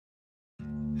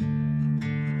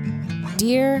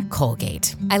Dear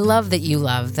Colgate, I love that you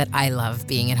love that I love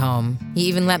being at home. You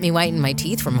even let me whiten my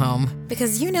teeth from home.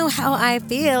 Because you know how I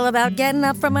feel about getting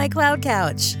up from my cloud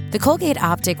couch. The Colgate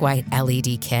Optic White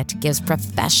LED Kit gives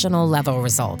professional-level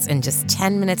results in just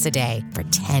 10 minutes a day for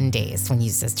 10 days when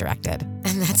used as directed.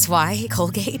 And that's why,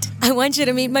 Colgate, I want you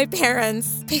to meet my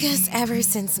parents. Because ever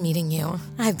since meeting you,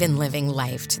 I've been living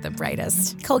life to the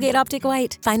brightest. Colgate Optic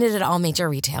White. Find it at all major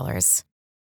retailers.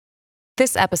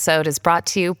 This episode is brought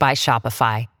to you by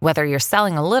Shopify. Whether you're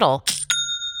selling a little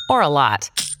or a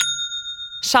lot,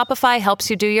 Shopify helps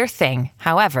you do your thing,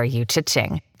 however you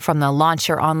cha-ching. From the launch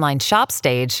your online shop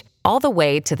stage, all the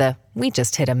way to the we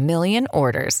just hit 1 million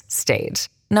orders stage.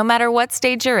 No matter what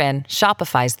stage you're in,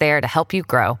 Shopify's there to help you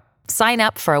grow. Sign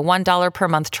up for a $1 per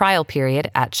month trial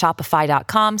period at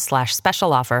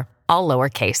shopify.com/special offer, all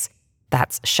lowercase.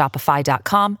 That's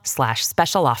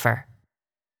shopify.com/special offer.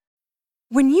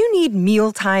 When you need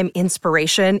mealtime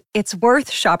inspiration, it's worth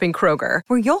shopping Kroger,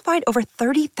 where you'll find over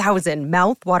 30,000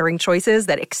 mouth-watering choices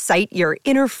that excite your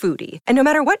inner foodie. And no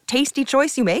matter what tasty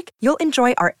choice you make, you'll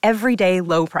enjoy our everyday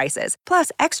low prices,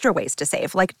 plus extra ways to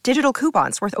save, like digital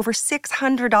coupons worth over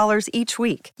 $600 each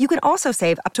week. You can also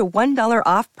save up to $1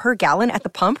 off per gallon at the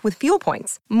pump with fuel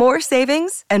points. More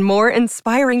savings and more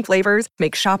inspiring flavors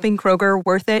make shopping Kroger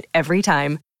worth it every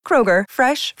time. Kroger,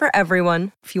 fresh for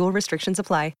everyone. Fuel restrictions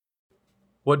apply.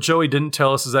 What Joey didn't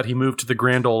tell us is that he moved to the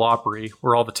Grand Ole Opry,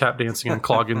 where all the tap dancing and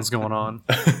clogging's going on.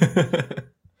 All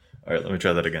right, let me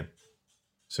try that again.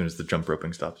 As soon as the jump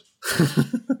roping stops.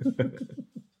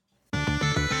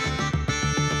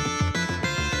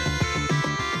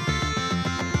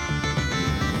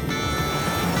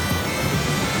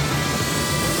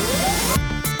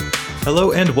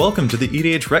 Hello and welcome to the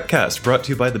EDHRECast, brought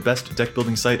to you by the best deck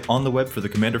building site on the web for the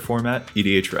Commander format,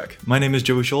 EDHREC. My name is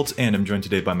Joey Schultz, and I'm joined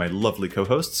today by my lovely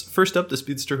co-hosts. First up, the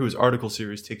speedster whose article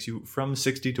series takes you from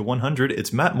 60 to 100,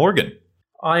 it's Matt Morgan.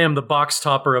 I am the box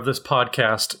topper of this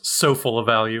podcast, so full of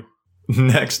value.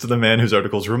 Next, the man whose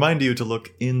articles remind you to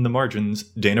look in the margins,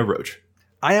 Dana Roach.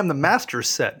 I am the master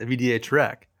set of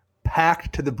EDHREC,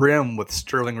 packed to the brim with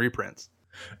sterling reprints.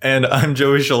 And I'm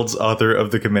Joey Schultz, author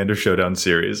of the Commander Showdown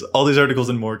series. All these articles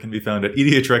and more can be found at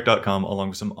EDHREC.com, along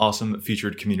with some awesome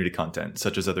featured community content,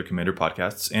 such as other Commander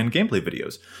podcasts and gameplay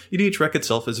videos. EDHREC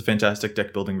itself is a fantastic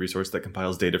deck building resource that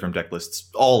compiles data from deck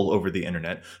lists all over the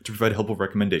internet to provide helpful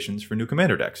recommendations for new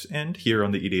Commander decks. And here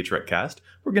on the EDHRECast,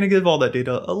 we're going to give all that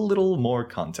data a little more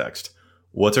context.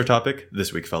 What's our topic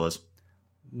this week, fellas?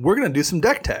 We're going to do some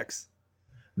deck techs.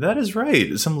 That is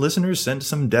right. Some listeners sent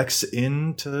some decks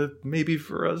in to maybe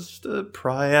for us to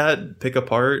pry at, pick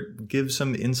apart, give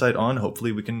some insight on.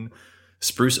 Hopefully we can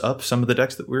spruce up some of the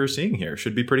decks that we're seeing here.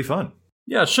 Should be pretty fun.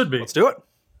 Yeah, it should be. Let's do it.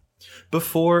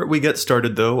 Before we get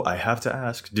started, though, I have to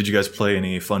ask, did you guys play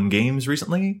any fun games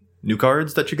recently? New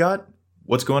cards that you got?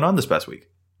 What's going on this past week?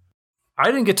 I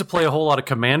didn't get to play a whole lot of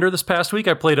Commander this past week.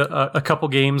 I played a couple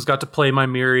games, got to play my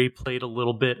Miri, played a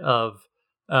little bit of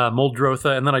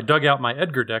Muldrotha, and then I dug out my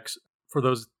Edgar decks for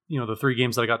those, the 3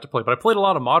 games that I got to play. But I played a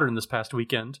lot of Modern this past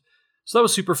weekend. So that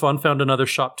was super fun. Found another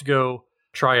shop to go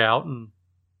try out and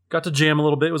got to jam a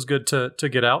little bit. It was good to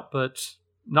get out, but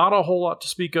not a whole lot to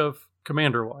speak of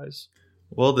Commander-wise.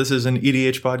 Well, this is an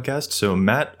EDH podcast, so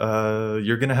Matt,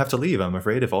 you're going to have to leave, I'm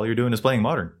afraid, if all you're doing is playing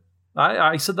Modern.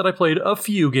 I said that I played a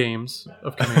few games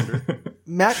of Commander.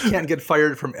 Matt can't get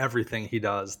fired from everything he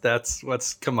does.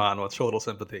 Come on, let's show a little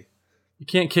sympathy. You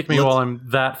can't kick me while I'm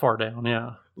that far down,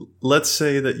 yeah. Let's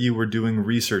say that you were doing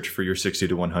research for your 60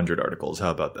 to 100 articles. How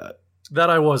about that?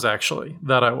 That I was, actually.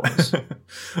 That I was.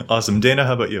 Awesome. Dana,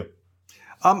 how about you?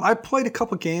 I played a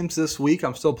couple games this week.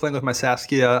 I'm still playing with my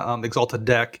Saskia Exalted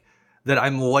deck that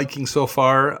I'm liking so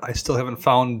far. I still haven't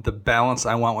found the balance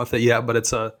I want with it yet, but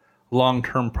it's a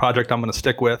long-term project I'm going to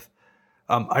stick with.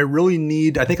 I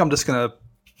think I'm just going to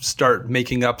start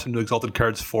making up some new Exalted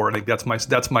cards for it. I think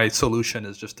that's my solution,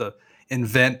 is just to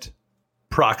invent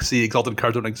proxy Exalted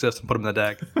cards don't exist and put them in the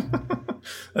deck.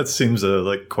 That seems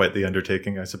like quite the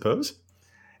undertaking, I suppose.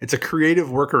 It's a creative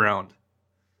workaround.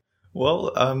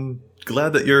 Well, I'm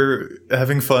glad that you're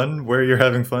having fun where you're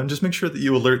having fun. Just make sure that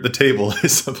you alert the table, I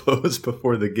suppose,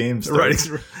 before the game starts.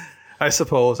 Right. I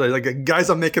suppose. Guys,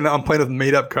 I'm playing with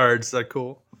made up cards. Is that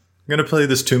cool? I'm going to play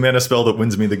this 2-mana spell that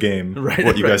wins me the game. Right.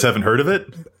 What, you guys haven't heard of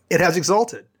it? It has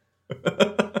Exalted.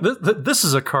 This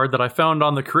is a card that I found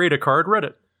on the Create a Card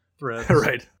Reddit thread.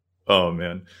 Right. Oh,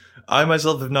 man. I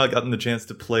myself have not gotten the chance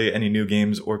to play any new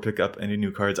games or pick up any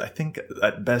new cards. I think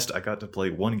at best I got to play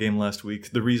 1 game last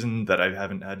week. The reason that I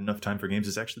haven't had enough time for games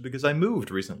is actually because I moved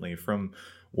recently from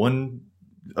one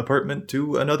apartment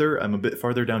to another. I'm a bit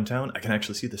farther downtown. I can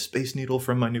actually see the Space Needle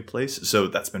from my new place, so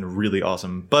that's been really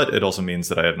awesome. But it also means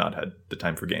that I have not had the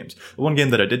time for games. One game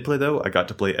that I did play, though, I got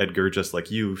to play Edgar just like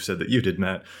you said that you did,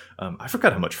 Matt. I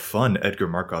forgot how much fun Edgar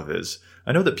Markov is.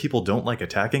 I know that people don't like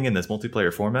attacking in this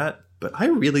multiplayer format, but I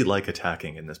really like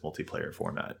attacking in this multiplayer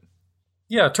format.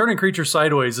 Yeah, turning creatures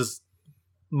sideways is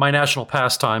my national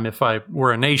pastime if I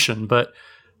were a nation, but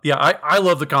yeah, I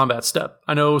love the combat step.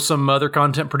 I know some other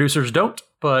content producers don't,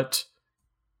 but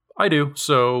I do,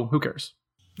 so who cares?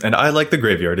 And I like the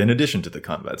graveyard in addition to the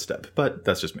combat step, but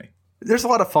that's just me. There's a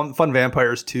lot of fun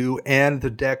vampires too, and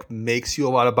the deck makes you a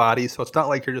lot of bodies, so it's not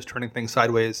like you're just turning things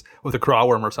sideways with a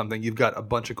Crawworm or something. You've got a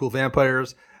bunch of cool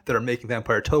vampires that are making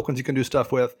vampire tokens you can do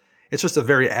stuff with. It's just a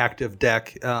very active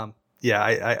deck.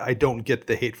 I don't get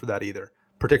the hate for that either,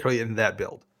 particularly in that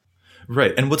build.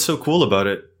 Right, and what's so cool about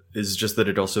it is just that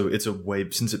it's a way,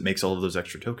 since it makes all of those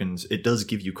extra tokens, it does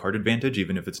give you card advantage,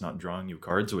 even if it's not drawing you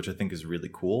cards, which I think is really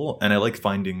cool. And I like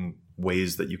finding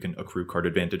ways that you can accrue card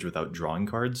advantage without drawing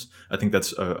cards. I think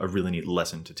that's a really neat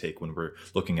lesson to take when we're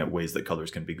looking at ways that colors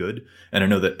can be good. And I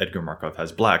know that Edgar Markov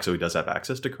has black, so he does have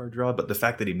access to card draw, but the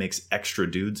fact that he makes extra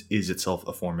dudes is itself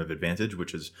a form of advantage,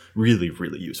 which is really,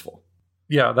 really useful.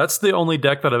 Yeah, that's the only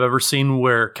deck that I've ever seen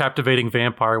where Captivating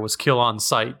Vampire was kill on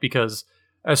sight, because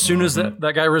as soon as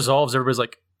that guy resolves, everybody's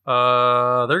like,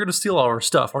 they're going to steal all our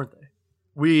stuff, aren't they?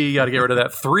 We got to get rid of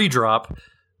that 3-drop.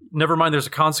 Never mind there's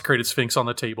a Consecrated Sphinx on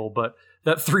the table, but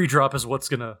that 3-drop is what's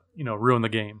going to, ruin the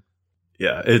game.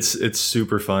 Yeah, it's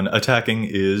super fun. Attacking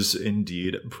is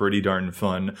indeed pretty darn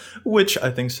fun, which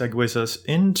I think segues us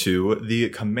into the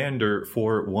commander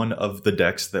for one of the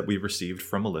decks that we received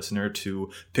from a listener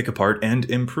to pick apart and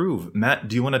improve. Matt,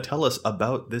 do you want to tell us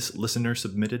about this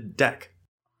listener-submitted deck?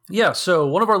 Yeah, so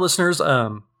one of our listeners,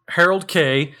 Harold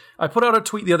K., I put out a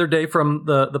tweet the other day from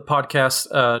the podcast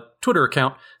Twitter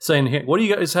account saying, hey, what do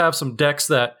you guys have some decks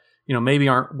that maybe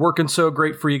aren't working so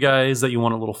great for you guys that you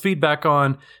want a little feedback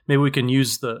on? Maybe we can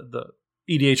use the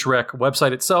EDHREC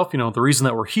website itself, the reason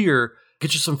that we're here,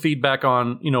 get you some feedback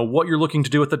on, what you're looking to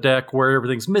do with the deck, where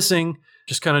everything's missing,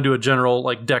 just kind of do a general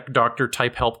deck doctor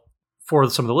type help for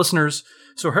some of the listeners.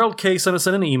 So Harold K. sent us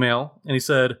in an email and he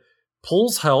said,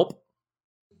 pulls help.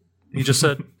 He just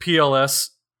said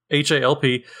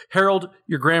PLSHALP. Harold,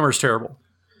 your grammar's terrible.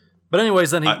 But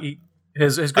anyways, then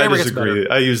his grammar gets better.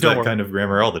 I use that kind of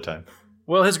grammar all the time.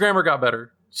 Well, his grammar got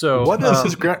better. So what does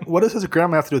his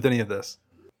grammar have to do with any of this?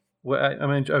 Well,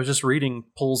 I was just reading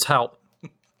pulls help.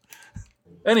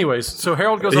 Anyways, so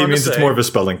Harold goes on to say... He means it's more of a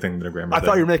spelling thing than a grammar thing. I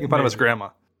thought you were making fun of his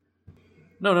grandma.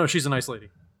 No, she's a nice lady.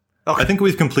 Okay. I think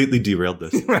we've completely derailed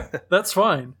this. That's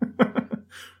fine.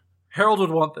 Harold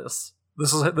would want this.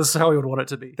 This is how he would want it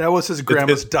to be. That was his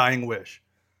grandma's dying wish.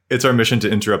 It's our mission to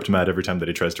interrupt Matt every time that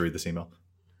he tries to read this email.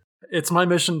 It's my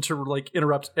mission to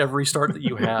interrupt every start that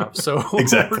you have. So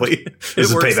exactly.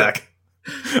 This is payback.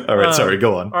 All right, sorry,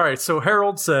 go on. All right, so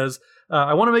Harold says,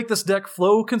 I want to make this deck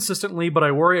flow consistently, but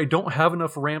I worry I don't have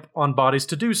enough ramp on bodies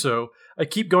to do so. I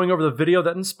keep going over the video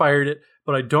that inspired it,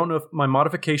 but I don't know if my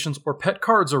modifications or pet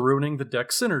cards are ruining the deck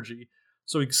synergy.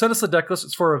 So he sent us the deck list.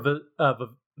 It's for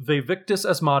Vivictus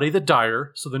Asmati the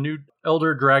Dire, so the new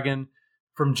Elder Dragon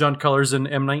from Junt Colors in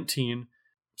M19.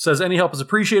 Says, any help is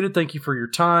appreciated. Thank you for your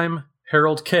time.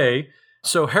 Harold K.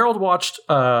 So Harold watched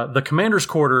the Commander's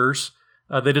Quarters.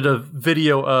 They did a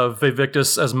video of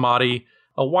Vivictus Asmati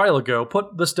a while ago,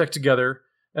 put this deck together,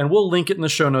 and we'll link it in the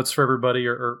show notes for everybody,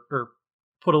 or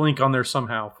put a link on there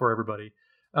somehow for everybody.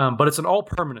 But it's an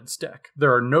all-permanence deck.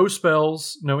 There are no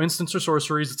spells, no instants or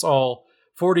sorceries. It's all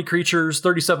 40 creatures,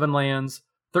 37 lands,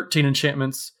 13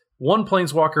 enchantments, 1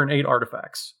 planeswalker, and 8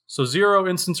 artifacts. So 0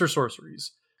 instants or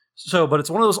sorceries. But it's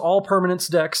one of those all-permanence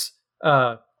decks,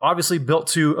 obviously built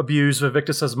to abuse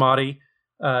Vivictus Asmati,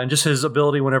 and just his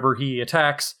ability whenever he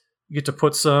attacks, you get to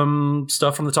put some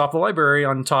stuff from the top of the library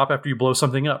on top after you blow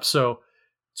something up. So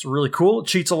it's really cool. It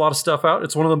cheats a lot of stuff out.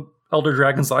 It's one of the Elder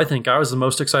Dragons that I think I was the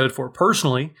most excited for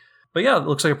personally. But yeah, it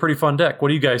looks like a pretty fun deck. What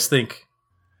do you guys think?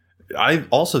 I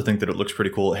also think that it looks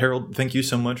pretty cool. Harold, thank you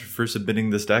so much for submitting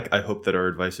this deck. I hope that our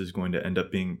advice is going to end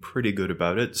up being pretty good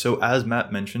about it. So as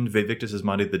Matt mentioned, Vivictus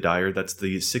Asmati the Dire, that's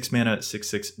the 6-mana,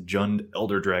 6/6 Jund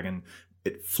Elder Dragon.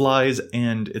 It flies,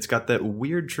 and it's got that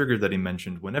weird trigger that he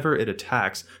mentioned. Whenever it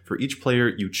attacks, for each player,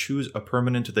 you choose a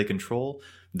permanent they control.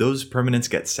 Those permanents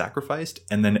get sacrificed,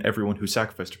 and then everyone who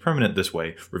sacrificed a permanent this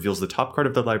way reveals the top card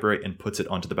of the library and puts it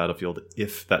onto the battlefield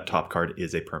if that top card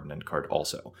is a permanent card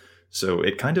also. So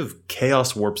it kind of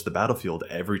chaos warps the battlefield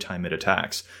every time it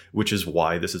attacks, which is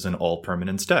why this is an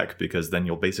all-permanence deck, because then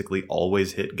you'll basically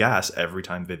always hit gas every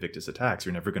time Vivictus attacks.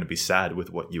 You're never going to be sad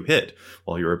with what you hit,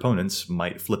 while your opponents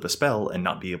might flip a spell and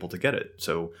not be able to get it.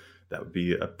 So that would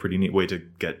be a pretty neat way to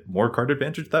get more card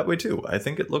advantage that way too. I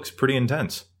think it looks pretty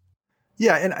intense.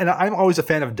 Yeah, and I'm always a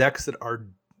fan of decks that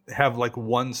have like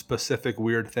one specific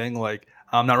weird thing, like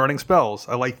I'm not running spells.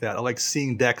 I like that. I like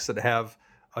seeing decks that have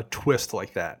a twist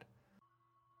like that.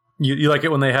 You like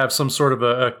it when they have some sort of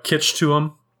a kitsch to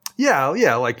them? Yeah,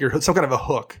 like you're some kind of a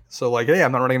hook. So like, hey,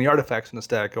 I'm not running any artifacts in this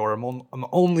deck, or I'm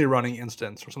only running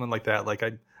instants or something like that. Like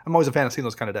I'm always a fan of seeing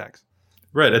those kind of decks.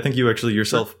 Right, I think you actually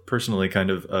yourself personally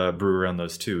kind of brew around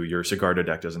those too. Your Sigarda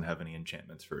deck doesn't have any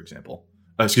enchantments, for example.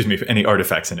 Any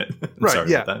artifacts in it. Right,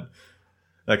 Sorry yeah. about that.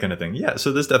 That kind of thing. Yeah,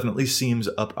 so this definitely seems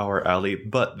up our alley,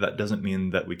 but that doesn't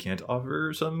mean that we can't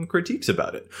offer some critiques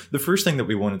about it. The first thing that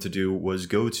we wanted to do was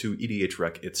go to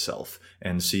EDHREC itself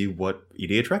and see what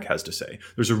EDHREC has to say.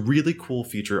 There's a really cool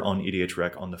feature on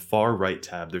EDHREC on the far right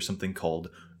tab. There's something called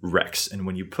Recs, and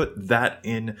when you put that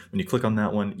in, when you click on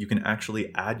that one, you can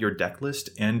actually add your deck list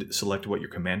and select what your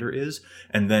commander is,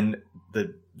 and then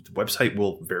the website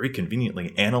will very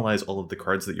conveniently analyze all of the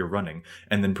cards that you're running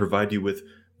and then provide you with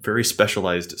very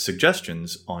specialized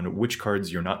suggestions on which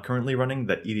cards you're not currently running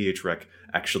that EDHREC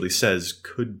actually says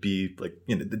could be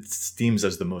it deems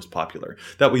as the most popular.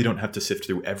 That way you don't have to sift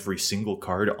through every single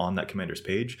card on that commander's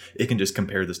page. It can just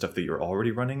compare the stuff that you're already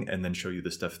running and then show you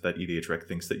the stuff that EDHREC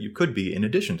thinks that you could be in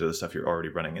addition to the stuff you're already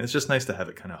running. And it's just nice to have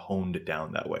it kind of honed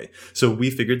down that way. So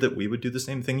we figured that we would do the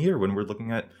same thing here when we're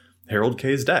looking at Harold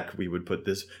K's deck. We would put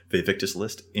this Vivictus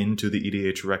list into the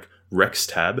EDHREC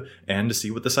Recs tab and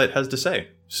see what the site has to say.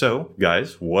 So,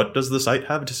 guys, what does the site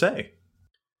have to say?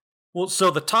 Well, so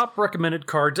the top recommended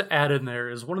card to add in there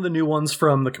is one of the new ones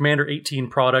from the Commander 18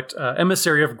 product,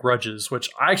 Emissary of Grudges, which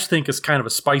I think is kind of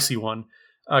a spicy one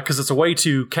because it's a way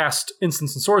to cast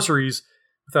instants and sorceries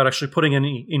without actually putting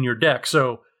any in your deck.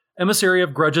 So, Emissary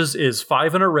of Grudges is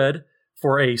 5 and a red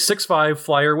for a 6/5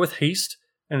 flyer with haste.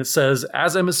 And it says,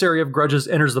 as Emissary of Grudges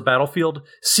enters the battlefield,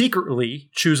 secretly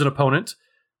choose an opponent.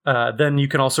 Then you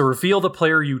can also reveal the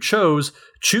player you chose,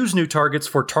 choose new targets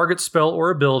for target spell or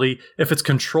ability if it's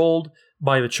controlled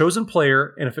by the chosen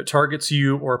player, and if it targets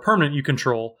you or a permanent you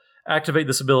control, activate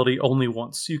this ability only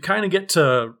once. You kind of get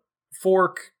to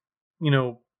fork,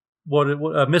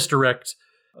 misdirect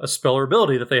a spell or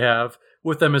ability that they have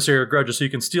with Emissary of Grudges. So you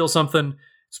can steal something.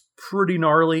 It's pretty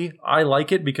gnarly. I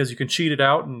like it because you can cheat it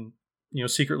out and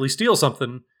secretly steal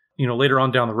something, later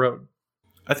on down the road.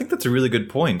 I think that's a really good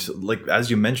point. Like,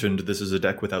 as you mentioned, this is a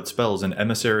deck without spells, and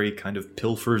Emissary kind of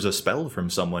pilfers a spell from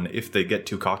someone if they get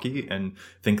too cocky and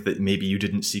think that maybe you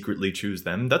didn't secretly choose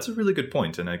them. That's a really good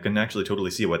point, and I can actually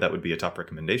totally see why that would be a top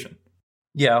recommendation.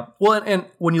 Yeah. Well, and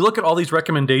when you look at all these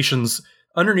recommendations,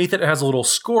 underneath it has a little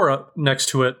score up next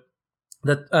to it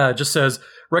that just says,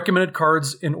 recommended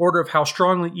cards in order of how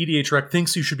strongly EDHREC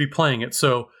thinks you should be playing it.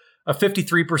 So, a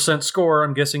 53% score,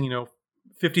 I'm guessing,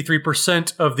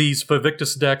 53% of these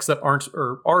Vivictus decks that aren't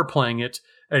or are playing it,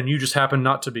 and you just happen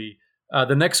not to be.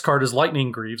 The next card is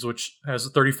Lightning Greaves, which has a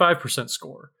 35%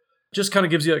 score. Just kind of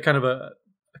gives you a kind of a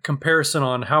comparison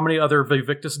on how many other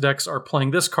Vivictus decks are playing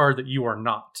this card that you are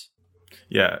not.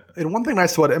 Yeah. And one thing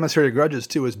nice about Emissary of Grudges,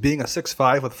 too, is being a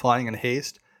 6/5 with flying and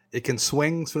haste, it can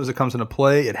swing as soon as it comes into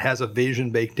play. It has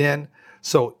evasion baked in.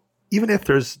 So even if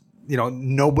there's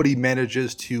nobody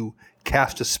manages to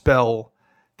cast a spell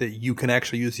that you can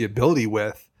actually use the ability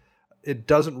with, it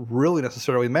doesn't really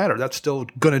necessarily matter. That's still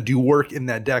going to do work in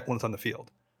that deck when it's on the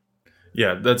field.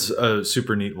 Yeah, that's a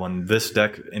super neat one. This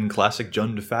deck, in classic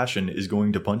Jund fashion, is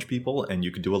going to punch people, and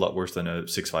you could do a lot worse than a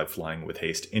 6/5 flying with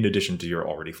haste, in addition to your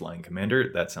already flying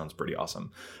commander. That sounds pretty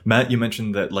awesome. Matt, you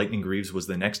mentioned that Lightning Greaves was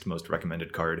the next most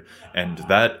recommended card, and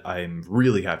that I'm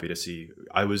really happy to see.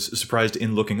 I was surprised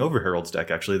in looking over Harold's deck,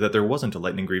 actually, that there wasn't a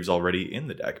Lightning Greaves already in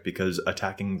the deck, because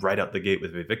attacking right out the gate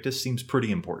with Vivictus seems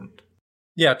pretty important.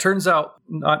 Yeah, it turns out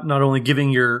not only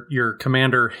giving your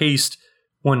commander haste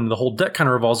when the whole deck kind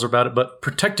of revolves about it, but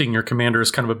protecting your commander is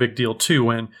kind of a big deal too.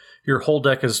 When your whole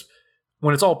deck is,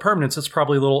 when it's all permanents, it's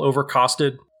probably a little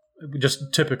overcosted,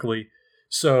 just typically.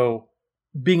 So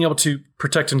being able to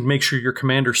protect and make sure your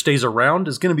commander stays around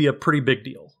is going to be a pretty big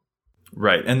deal.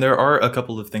 Right, and there are a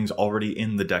couple of things already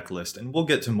in the deck list, and we'll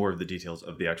get to more of the details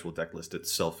of the actual deck list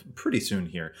itself pretty soon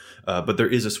here, but there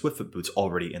is a Swiftfoot Boots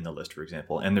already in the list, for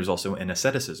example, and there's also an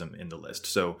Asceticism in the list,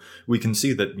 so we can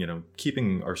see that,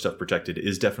 keeping our stuff protected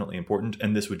is definitely important,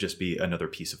 and this would just be another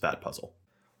piece of that puzzle.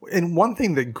 And one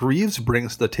thing that Greaves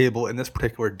brings to the table in this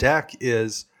particular deck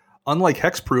is Unlike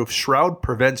Hexproof, Shroud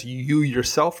prevents you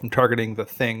yourself from targeting the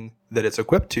thing that it's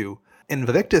equipped to. In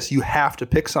Vivictus, you have to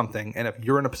pick something, and if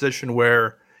you're in a position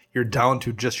where you're down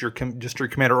to just your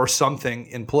commander or something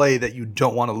in play that you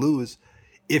don't want to lose,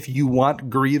 if you want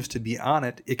Greaves to be on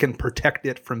it, it can protect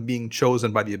it from being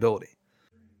chosen by the ability.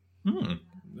 Alrighty.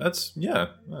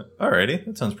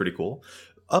 That sounds pretty cool.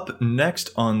 Up next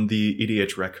on the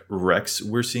EDHRECs,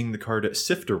 we're seeing the card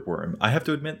Sifter Worm. I have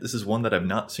to admit, this is one that I've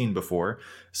not seen before.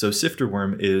 So Sifter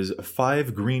Worm is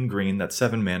 5 green, that's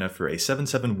 7 mana for a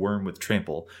 7/7 worm with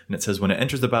trample. And it says when it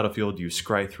enters the battlefield, you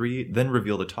scry 3, then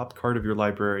reveal the top card of your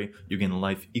library. You gain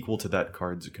life equal to that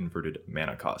card's converted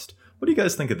mana cost. What do you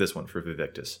guys think of this one for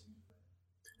Vivictus?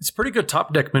 It's pretty good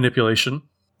top deck manipulation.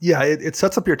 Yeah, it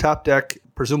sets up your top deck,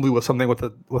 presumably with something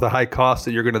with a high cost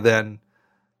that you're going to then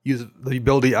use the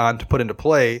ability on to put into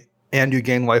play, and you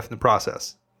gain life in the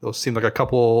process. Those seem like a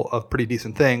couple of pretty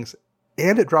decent things.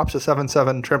 And it drops a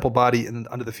 7/7 trample body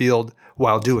onto the field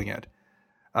while doing it.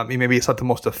 Maybe it's not the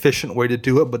most efficient way to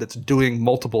do it, but it's doing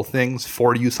multiple things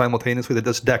for you simultaneously that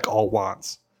this deck all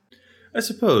wants. I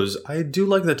suppose. I do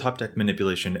like the top deck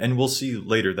manipulation, and we'll see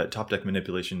later that top deck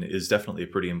manipulation is definitely a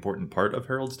pretty important part of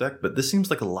Herald's deck, but this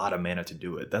seems like a lot of mana to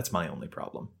do it. That's my only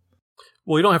problem.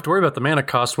 Well, you don't have to worry about the mana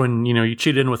cost when, you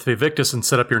cheat in with Vivictus and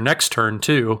set up your next turn,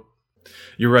 too.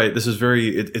 You're right. This is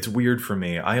it's weird for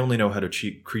me. I only know how to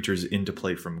cheat creatures into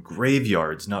play from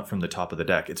graveyards, not from the top of the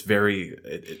deck. It's very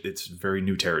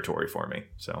new territory for me.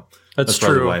 So that's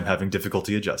probably true. why I'm having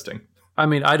difficulty adjusting. I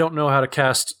mean, I don't know how to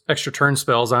cast extra turn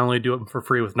spells. I only do them for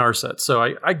free with Narset. So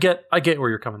I get where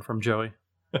you're coming from, Joey.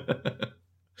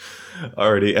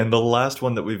 Alrighty, and the last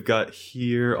one that we've got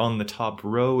here on the top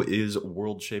row is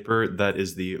World Shaper. That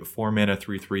is the 4 mana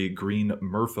 3/3 green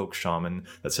Merfolk Shaman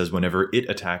that says whenever it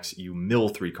attacks, you mill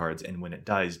 3 cards, and when it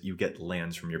dies, you get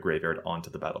lands from your graveyard onto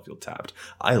the battlefield tapped.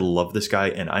 I love this guy,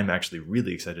 and I'm actually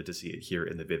really excited to see it here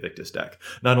in the Vivictus deck.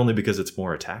 Not only because it's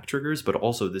more attack triggers, but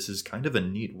also this is kind of a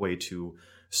neat way to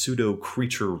pseudo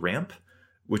creature ramp,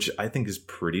 which I think is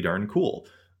pretty darn cool.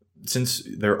 Since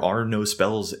there are no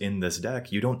spells in this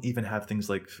deck, you don't even have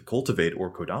things like Cultivate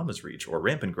or Kodama's Reach or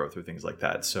Rampant Growth or things like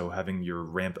that. So having your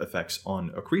ramp effects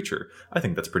on a creature, I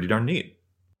think that's pretty darn neat.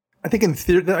 I think in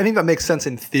theory, I think that makes sense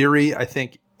in theory. I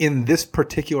think in this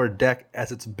particular deck,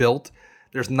 as it's built,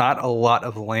 there's not a lot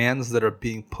of lands that are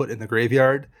being put in the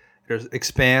graveyard. There's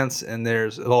Expanse and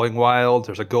there's Evolving Wilds.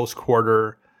 There's a Ghost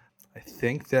Quarter. I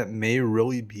think that may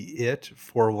really be it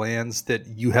for lands that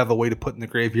you have a way to put in the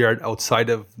graveyard outside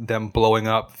of them blowing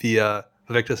up via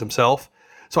Vivictus himself.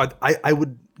 So I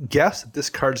would guess that this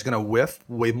card's going to whiff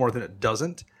way more than it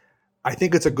doesn't. I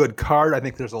think it's a good card. I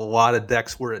think there's a lot of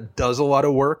decks where it does a lot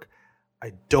of work.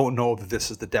 I don't know if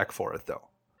this is the deck for it, though.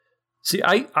 See,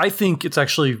 I think it's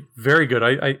actually very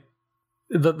good.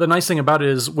 The nice thing about it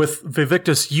is with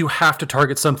Vivictus, you have to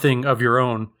target something of your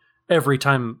own every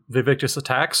time Vivictus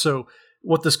attacks. So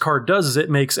what this card does is it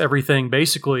makes everything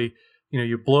basically,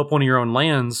 you blow up one of your own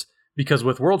lands, because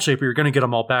with World Shaper, you're going to get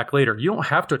them all back later. You don't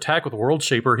have to attack with World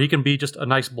Shaper. He can be just a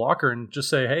nice blocker and just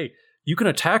say, hey, you can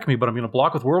attack me, but I'm going to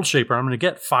block with World Shaper. I'm going to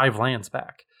get 5 lands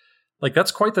back. Like,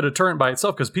 that's quite the deterrent by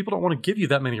itself, because people don't want to give you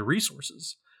that many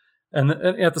resources. And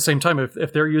at the same time,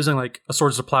 if they're using like a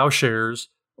Swords to Plowshares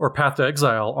or Path to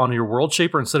Exile on your World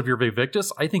Shaper instead of your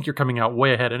Vivictus, I think you're coming out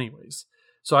way ahead anyways.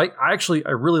 So I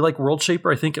really like World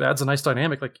Shaper. I think it adds a nice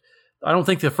dynamic. Like, I don't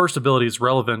think the first ability is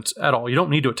relevant at all. You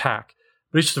don't need to attack,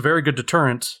 but it's just a very good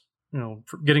deterrent,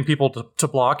 for getting people to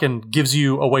block, and gives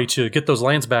you a way to get those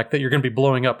lands back that you're going to be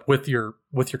blowing up with your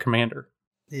commander.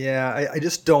 Yeah, I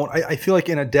just don't. I feel like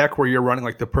in a deck where you're running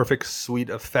like the perfect suite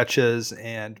of fetches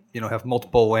and, have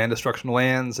multiple land destruction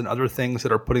lands and other things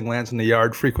that are putting lands in the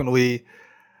yard frequently,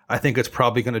 I think it's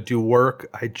probably going to do work.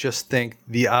 I just think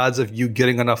the odds of you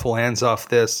getting enough lands off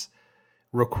this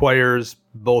requires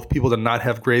both people to not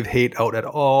have Grave Hate out at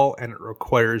all, and it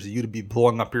requires you to be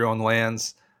blowing up your own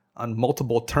lands on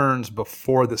multiple turns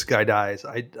before this guy dies.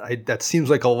 That seems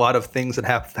like a lot of things that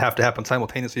have to happen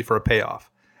simultaneously for a payoff.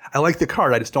 I like the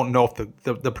card. I just don't know if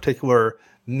the particular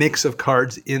mix of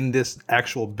cards in this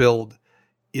actual build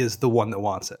is the one that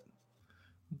wants it.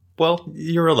 Well,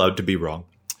 you're allowed to be wrong.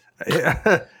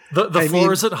 The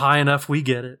floor isn't high enough. We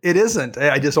get it. It isn't.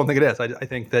 I just don't think it is. I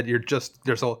think that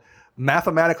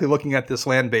mathematically looking at this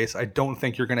land base, I don't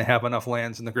think you're going to have enough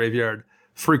lands in the graveyard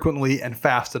frequently and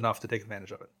fast enough to take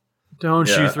advantage of it. Don't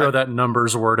you throw that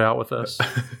numbers word out with us.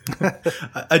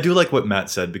 I do like what Matt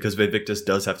said, because Vivictus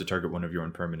does have to target one of your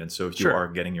own permanents. So if you are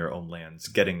getting your own lands,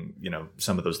 getting,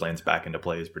 some of those lands back into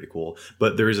play is pretty cool.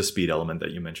 But there is a speed element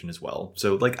that you mentioned as well.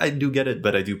 So I do get it,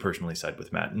 but I do personally side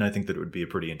with Matt. And I think that it would be a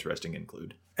pretty interesting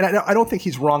include. And I don't think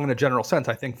he's wrong in a general sense.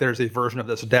 I think there's a version of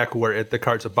this deck where the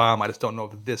card's a bomb. I just don't know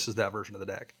if this is that version of the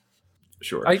deck.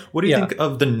 Sure. What do you think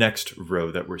of the next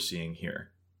row that we're seeing here?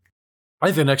 I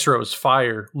think the next row is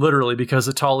fire, literally, because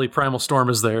Atali Primal Storm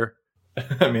is there.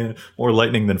 I mean, more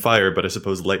lightning than fire, but I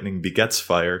suppose lightning begets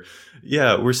fire.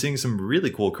 Yeah, we're seeing some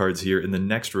really cool cards here in the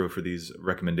next row for these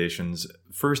recommendations.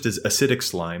 First is Acidic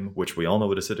Slime, which we all know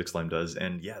what Acidic Slime does.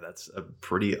 And yeah, that's a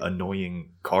pretty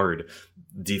annoying card,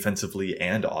 defensively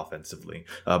and offensively.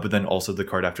 But then also the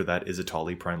card after that is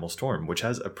Atali Primal Storm, which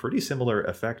has a pretty similar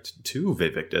effect to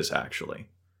Vivictus, actually.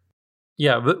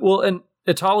 Yeah, and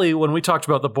Atali, when we talked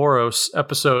about the Boros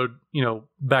episode,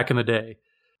 back in the day,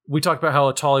 we talked about how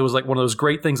Atali was like one of those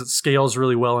great things that scales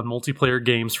really well in multiplayer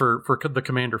games for the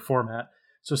Commander format.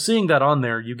 So seeing that on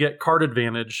there, you get card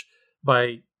advantage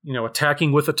by,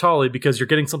 attacking with Atali because you're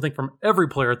getting something from every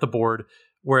player at the board.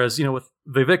 Whereas, with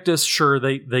Vivictus, sure,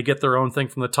 they get their own thing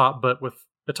from the top, but with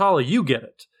Atali, you get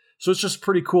it. So it's just a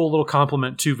pretty cool little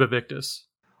compliment to Vivictus.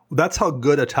 That's how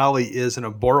good Atali is in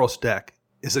a Boros deck,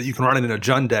 is that you can run it in a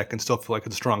Jund deck and still feel like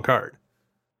it's a strong card.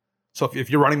 So if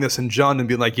you're running this in Jund and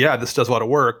being like, yeah, this does a lot of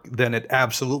work, then it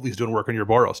absolutely is doing work in your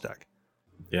Boros deck.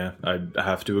 Yeah, I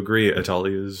have to agree.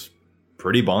 Atali is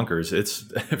pretty bonkers.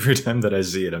 It's every time that I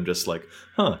see it, I'm just like,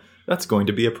 that's going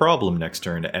to be a problem next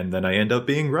turn. And then I end up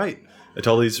being right.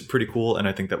 Atali's pretty cool, and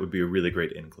I think that would be a really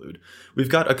great include. We've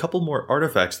got a couple more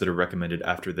artifacts that are recommended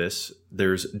after this.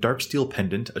 There's Darksteel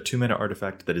Pendant, a 2-mana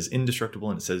artifact that is indestructible,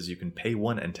 and it says you can pay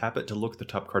 1 and tap it to look at the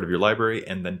top card of your library,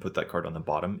 and then put that card on the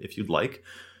bottom if you'd like.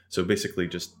 So basically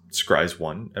just scries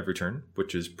 1 every turn,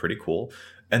 which is pretty cool.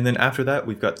 And then after that,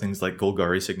 we've got things like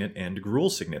Golgari Signet and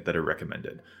Gruul Signet that are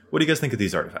recommended. What do you guys think of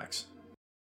these artifacts?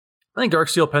 I think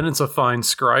Darksteel Pendant's a fine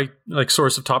scry,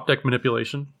 source of top deck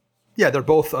manipulation. Yeah, they're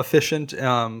both efficient.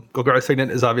 Golgari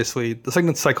Signet is obviously, the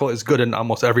Signet cycle is good in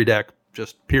almost every deck,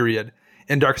 just period.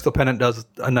 And Darksteel Pendant does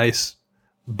a nice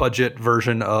budget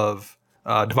version of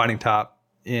Divining Top.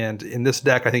 And in this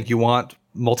deck, I think you want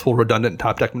multiple redundant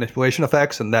top deck manipulation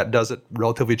effects, and that does it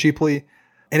relatively cheaply.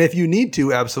 And if you need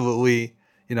to, absolutely,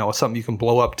 something you can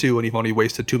blow up to, and you've only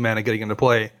wasted 2 mana getting into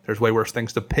play, there's way worse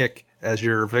things to pick as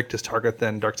your Victus target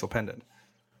than Darksteel Pendant.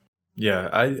 Yeah,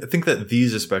 I think that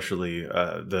these especially,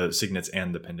 the Signets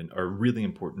and the Pendant, are really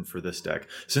important for this deck.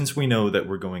 Since we know that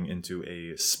we're going into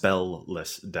a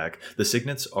spell-less deck, the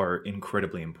Signets are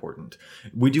incredibly important.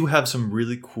 We do have some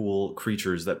really cool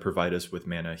creatures that provide us with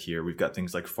mana here. We've got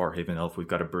things like Farhaven Elf, we've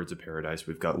got a Birds of Paradise,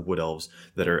 we've got Wood Elves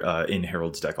that are in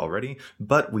Herald's deck already,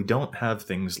 but we don't have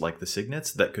things like the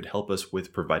Signets that could help us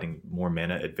with providing more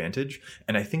mana advantage.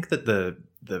 And I think that the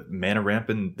mana ramp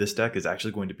in this deck is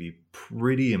actually going to be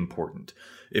pretty important.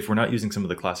 If we're not using some of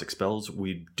the classic spells,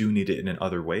 we do need it in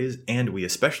other ways, and we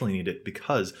especially need it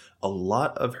because a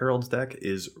lot of Herald's deck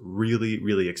is really,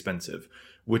 really expensive,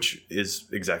 which is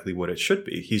exactly what it should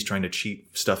be. He's trying to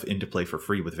cheat stuff into play for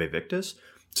free with Vivictus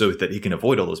so that he can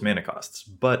avoid all those mana costs.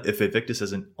 But if Vivictus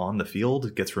isn't on the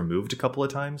field, gets removed a couple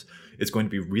of times, it's going to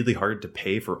be really hard to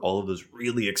pay for all of those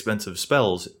really expensive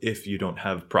spells if you don't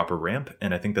have proper ramp,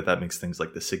 and I think that makes things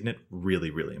like the Signet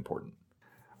really, really important.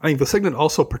 I think the Signet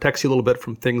also protects you a little bit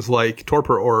from things like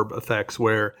Torpor Orb effects,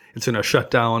 where it's going to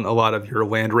shut down a lot of your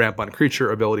land ramp on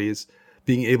creature abilities.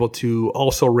 Being able to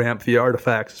also ramp via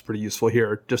artifacts is pretty useful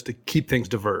here, just to keep things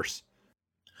diverse.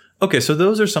 Okay, so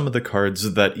those are some of the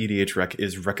cards that EDHREC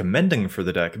is recommending for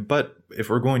the deck, but if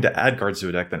we're going to add cards to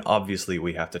a deck, then obviously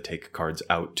we have to take cards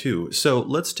out too. So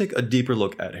let's take a deeper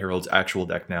look at Herald's actual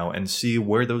deck now and see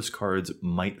where those cards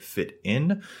might fit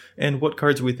in, and what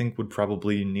cards we think would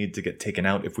probably need to get taken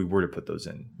out if we were to put those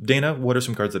in. Dana, what are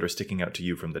some cards that are sticking out to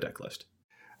you from the deck list?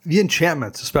 The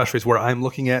enchantments, especially, is where I'm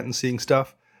looking at and seeing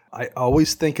stuff. I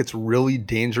always think it's really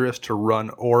dangerous to run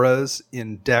auras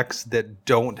in decks that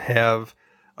don't have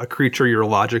a creature you're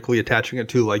logically attaching it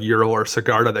to, like Uro or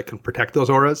Sigarda, that can protect those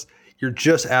auras. You're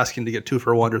just asking to get 2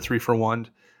 for 1 or 3 for 1.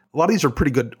 A lot of these are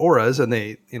pretty good auras, and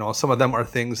they, some of them are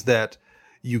things that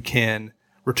you can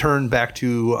return back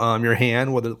to your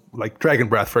hand, whether like Dragon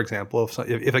Breath, for example.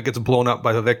 If it gets blown up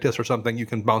by the Victus or something, you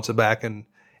can bounce it back and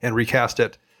recast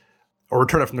it, or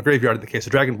return it from the graveyard in the case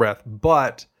of Dragon Breath.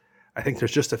 But I think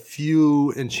there's just a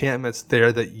few enchantments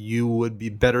there that you would be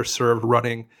better served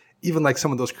running. Even like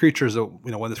some of those creatures,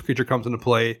 when this creature comes into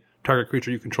play, target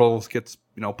creature you control gets,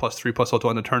 +3/+2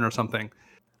 on the turn or something.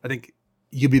 I think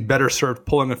you'd be better served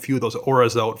pulling a few of those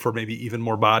auras out for maybe even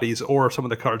more bodies or some of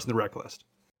the cards in the rec list.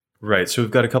 Right, so we've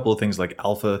got a couple of things like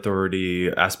Alpha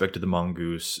Authority, Aspect of the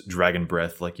Mongoose, Dragon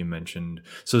Breath, like you mentioned.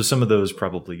 So some of those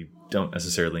probably don't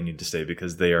necessarily need to stay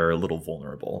because they are a little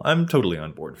vulnerable. I'm totally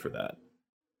on board for that.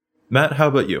 Matt, how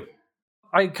about you?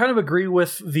 I kind of agree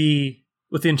with the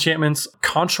enchantments.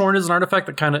 Conchorn is an artifact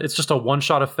that it's just a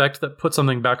one-shot effect that puts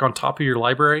something back on top of your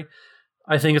library.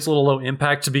 I think it's a little low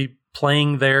impact to be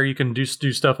playing there. You can do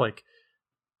stuff like,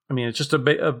 it's just a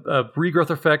regrowth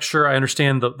effect. Sure, I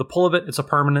understand the pull of it. It's a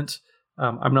permanent.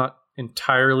 I'm not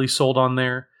entirely sold on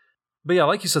there. But yeah,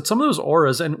 like you said, some of those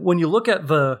auras, and when you look at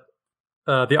the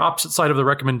opposite side of the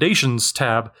recommendations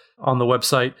tab on the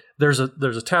website, there's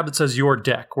a tab that says your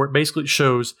deck, where it basically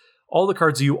shows all the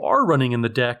cards you are running in the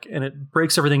deck, and it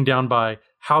breaks everything down by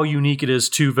how unique it is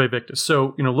to Vivictus.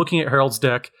 So, looking at Harold's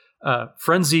deck,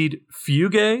 Frenzied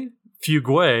Fugue,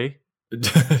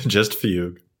 just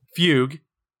Fugue.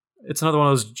 It's another one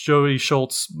of those Joey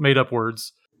Schultz made-up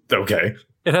words. Okay.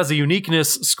 It has a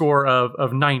uniqueness score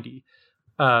of 90.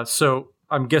 So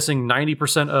I'm guessing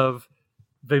 90% of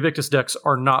Vivictus decks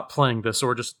are not playing this,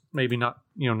 or just maybe not,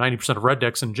 90% of red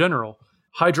decks in general.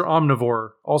 Hydra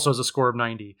Omnivore also has a score of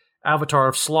 90. Avatar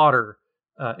of Slaughter,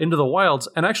 Into the Wilds.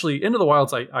 And actually, Into the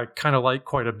Wilds I kind of like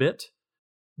quite a bit.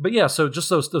 But yeah, so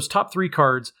just those top three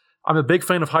cards. I'm a big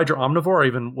fan of Hydra Omnivore. I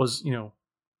even was,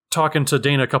 talking to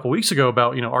Dana a couple weeks ago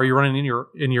about, are you running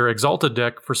in your Exalted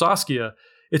deck for Saskia?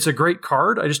 It's a great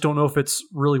card. I just don't know if it's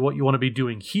really what you want to be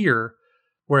doing here.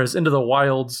 Whereas Into the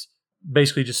Wilds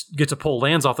basically just get to pull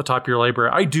lands off the top of your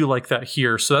library. I do like that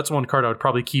here. So that's one card I would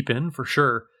probably keep in for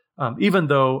sure. Even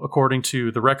though, according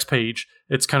to the Rex page,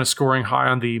 it's kind of scoring high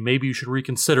on the maybe you should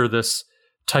reconsider this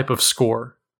type of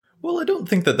score. Well, I don't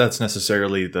think that that's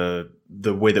necessarily the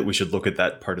way that we should look at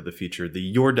that part of the feature. The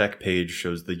Your Deck page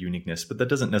shows the uniqueness, but that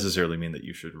doesn't necessarily mean that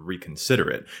you should reconsider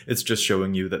it. It's just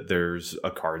showing you that there's a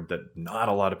card that not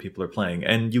a lot of people are playing,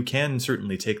 and you can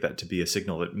certainly take that to be a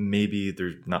signal that maybe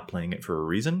they're not playing it for a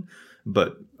reason,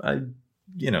 but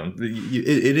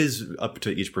it is up to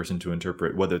each person to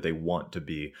interpret whether they want to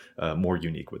be more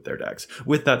unique with their decks.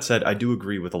 With that said, I do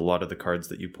agree with a lot of the cards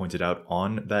that you pointed out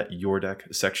on that Your Deck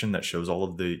section that shows all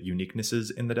of the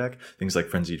uniquenesses in the deck. Things like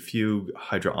Frenzied Fugue,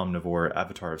 Hydra Omnivore,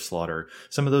 Avatar of Slaughter.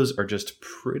 Some of those are just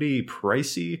pretty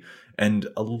pricey and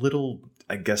a little,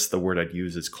 I guess the word I'd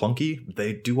use is clunky.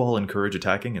 They do all encourage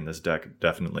attacking, and this deck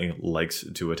definitely likes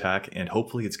to attack, and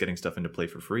hopefully it's getting stuff into play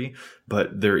for free,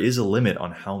 but there is a limit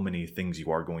on how many things you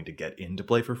are going to get into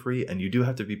play for free, and you do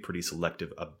have to be pretty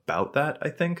selective about that, I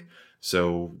think.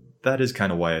 So that is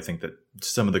kind of why I think that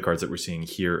some of the cards that we're seeing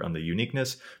here on the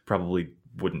uniqueness probably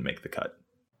wouldn't make the cut.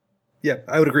 Yeah,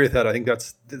 I would agree with that. I think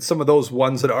that's some of those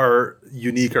ones that are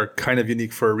unique are kind of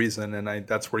unique for a reason, and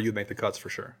that's where you make the cuts for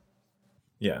sure.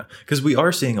 Yeah, because we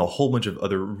are seeing a whole bunch of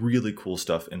other really cool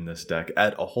stuff in this deck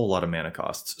at a whole lot of mana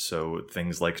costs. So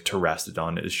things like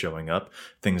Terastodon is showing up.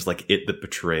 Things like It That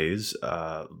Betrays.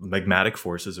 Magmatic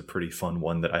Force is a pretty fun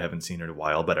one that I haven't seen in a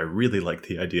while, but I really like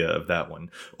the idea of that one.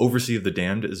 Oversee of the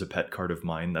Damned is a pet card of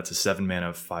mine. That's a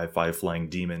 7-mana 5/5 flying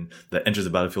demon that enters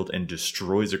the battlefield and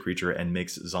destroys a creature and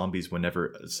makes zombies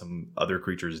whenever some other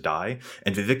creatures die.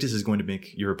 And Vivictus is going to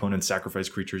make your opponent sacrifice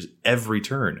creatures every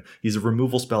turn. He's a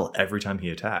removal spell every time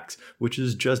he attacks, which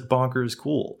is just bonkers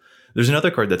cool. There's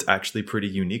another card that's actually pretty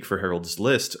unique for Herald's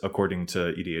list, according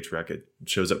to EDHREC. It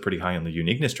shows up pretty high on the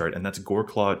uniqueness chart, and that's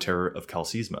Goreclaw, Terror of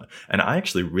Kalsisma. And I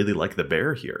actually really like the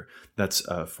bear here. That's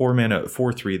 4-mana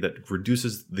 4/3 that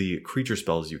reduces the creature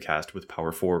spells you cast with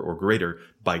power 4 or greater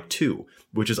by 2,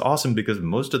 which is awesome because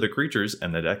most of the creatures,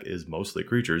 and the deck is mostly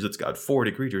creatures, it's got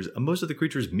 40 creatures, and most of the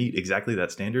creatures meet exactly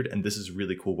that standard, and this is a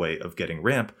really cool way of getting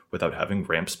ramp without having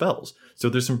ramp spells. So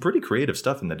there's some pretty creative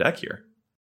stuff in the deck here.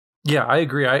 Yeah, I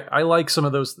agree. I like some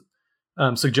of those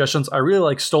suggestions. I really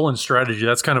like Stolen Strategy.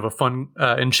 That's kind of a fun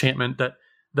enchantment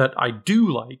that I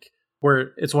do like,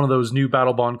 where it's one of those new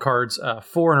Battle Bond cards,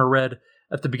 4 and a red.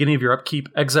 At the beginning of your upkeep,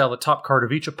 exile the top card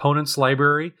of each opponent's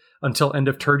library. Until end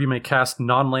of turn, you may cast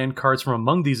non-land cards from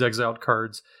among these exiled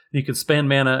cards. And you can spend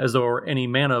mana as though any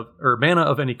mana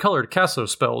of any color to cast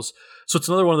those spells. So it's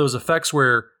another one of those effects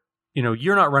where,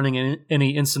 you're not running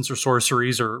any instants or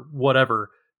sorceries or whatever,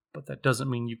 but that doesn't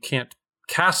mean you can't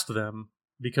cast them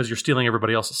because you're stealing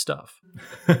everybody else's stuff.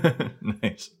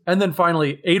 Nice. And then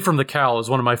finally, Aid from the Cowl is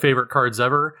one of my favorite cards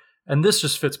ever. And this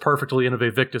just fits perfectly in a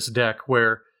Vivictus deck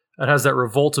where it has that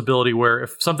revolt ability where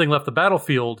if something left the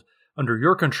battlefield under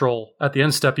your control, at the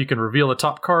end step, you can reveal the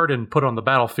top card and put it on the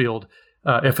battlefield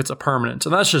if it's a permanent.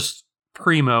 And that's just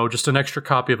primo, just an extra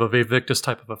copy of a Vivictus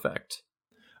type of effect.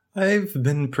 I've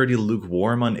been pretty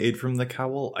lukewarm on Aid from the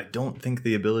Cowl. I don't think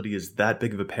the ability is that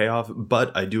big of a payoff,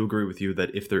 but I do agree with you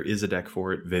that if there is a deck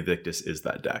for it, Vivictus is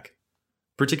that deck.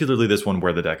 Particularly this one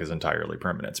where the deck is entirely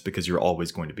permanents, because you're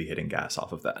always going to be hitting gas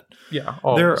off of that. Yeah,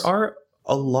 always. There are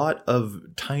a lot of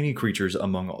tiny creatures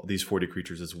among all these 40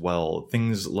 creatures as well.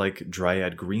 Things like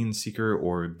Dryad Greenseeker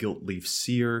or Gilt-Leaf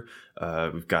Seer.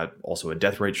 We've got also a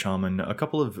Deathrite Shaman, a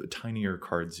couple of tinier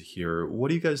cards here. What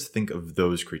do you guys think of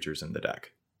those creatures in the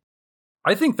deck?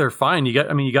 I think they're fine. You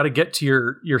got to get to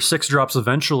your 6-drops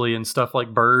eventually and stuff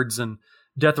like Birds and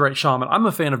Deathrite Shaman. I'm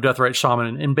a fan of Deathrite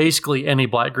Shaman in basically any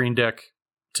black-green deck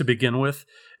to begin with.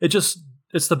 It's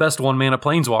the best 1-mana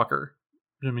Planeswalker.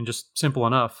 I mean, just simple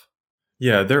enough.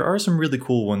 Yeah, there are some really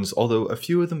cool ones, although a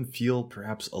few of them feel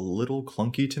perhaps a little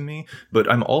clunky to me.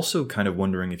 But I'm also kind of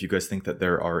wondering if you guys think that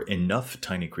there are enough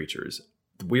tiny creatures.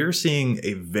 We're seeing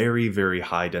a very, very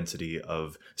high density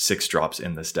of 6-drops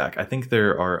in this deck. I think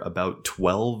there are about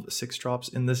 12 6-drops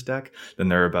in this deck. Then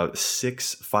there are about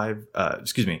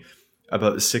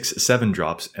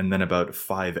 7-drops, and then about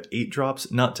 5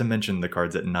 8-drops, not to mention the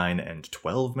cards at 9 and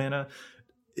 12 mana.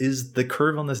 Is the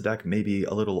curve on this deck maybe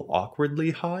a little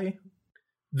awkwardly high?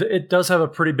 It does have a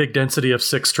pretty big density of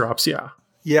 6-drops, yeah.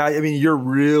 Yeah, I mean, you're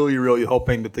really, really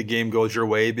hoping that the game goes your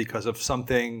way, because if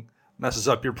something messes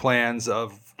up your plans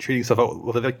of treating stuff out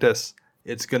with Evictus,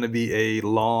 it's going to be a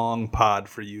long pod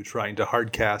for you trying to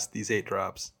hardcast these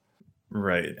 8-drops.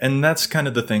 Right. And that's kind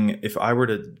of the thing. If I were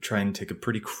to try and take a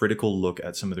pretty critical look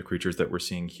at some of the creatures that we're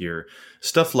seeing here,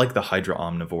 stuff like the Hydra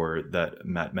Omnivore that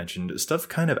Matt mentioned, stuff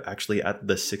kind of actually at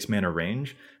the 6-mana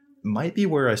range, might be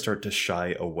where I start to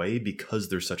shy away because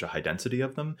there's such a high density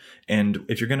of them. And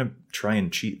if you're going to try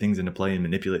and cheat things into play and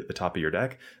manipulate the top of your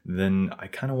deck, then I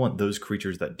kind of want those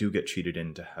creatures that do get cheated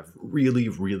in to have really,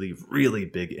 really, really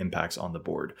big impacts on the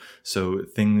board. So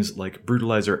things like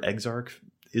Brutalizer Exarch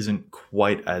isn't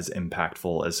quite as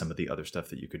impactful as some of the other stuff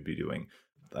that you could be doing.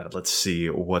 Let's see,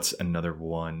 what's another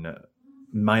one?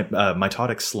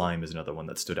 Mitotic Slime is another one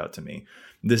that stood out to me.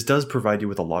 This does provide you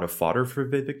with a lot of fodder for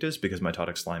Vivictus, because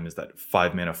Mitotic Slime is that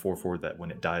 5-mana 4/4 that when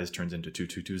it dies turns into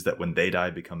 2/2/2s that when they die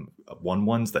become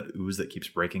 1/1s, that ooze that keeps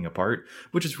breaking apart,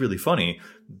 which is really funny,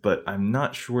 but I'm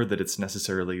not sure that it's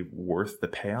necessarily worth the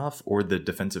payoff or the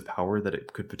defensive power that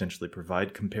it could potentially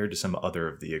provide compared to some other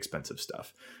of the expensive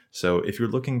stuff. So if you're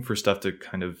looking for stuff to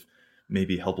kind of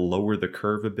maybe help lower the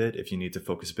curve a bit, if you need to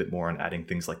focus a bit more on adding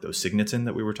things like those signets in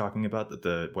that we were talking about that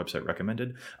the website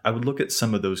recommended, I would look at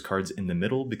some of those cards in the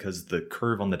middle, because the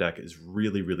curve on the deck is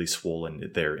really, really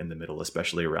swollen there in the middle,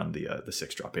 especially around the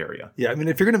 6-drop area. Yeah, I mean,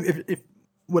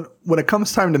 when it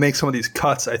comes time to make some of these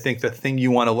cuts, I think the thing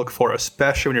you want to look for,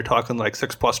 especially when you're talking like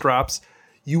 6+ drops,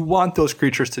 you want those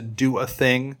creatures to do a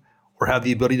thing or have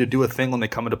the ability to do a thing when they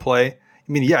come into play. I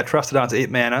mean, yeah, Trustodon's 8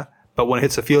 mana, but when it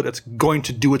hits the field, it's going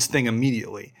to do its thing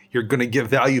immediately. You're going to get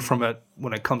value from it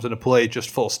when it comes into play, just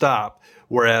full stop.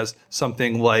 Whereas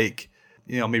something like,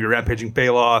 maybe Rampaging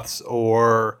Baloths,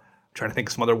 or I'm trying to think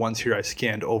of some other ones here I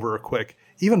scanned over quick.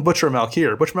 Even Butcher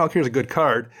Malkir. Butcher Malkir is a good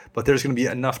card, but there's going to be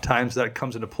enough times that it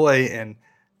comes into play and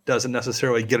doesn't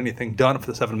necessarily get anything done for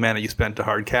the 7 mana you spent to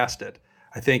hard cast it.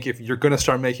 I think if you're going to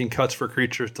start making cuts for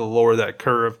creatures to lower that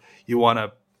curve, you want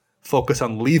to focus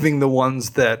on leaving the ones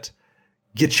that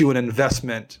get you an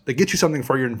investment, that get you something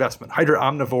for your investment. Hydra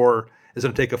Omnivore is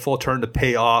going to take a full turn to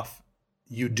pay off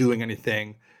you doing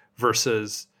anything,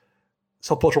 versus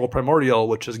Sepulchral Primordial,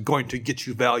 which is going to get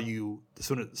you value as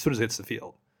soon as it hits the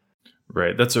field.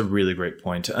 Right, that's a really great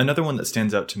point. Another one that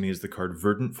stands out to me is the card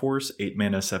Verdant Force, 8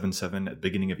 mana 7/7. At the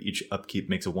beginning of each upkeep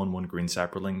makes a 1/1 green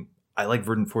sapperling. I like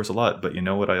Verdant Force a lot, but you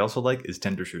know what I also like is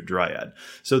Tendershoot Dryad.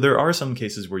 So there are some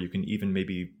cases where you can even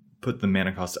maybe put the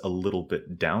mana cost a little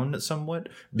bit down somewhat,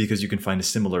 because you can find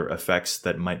similar effects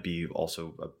that might be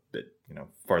also a bit,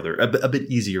 farther, a bit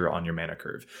easier on your mana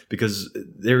curve, because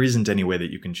there isn't any way that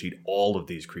you can cheat all of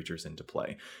these creatures into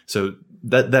play. So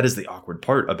that is the awkward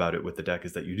part about it with the deck,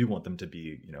 is that you do want them to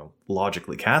be,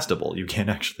 logically castable. You can't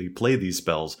actually play these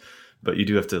spells, but you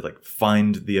do have to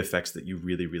find the effects that you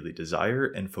really, really desire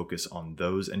and focus on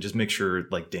those, and just make sure,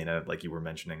 like Dana, like you were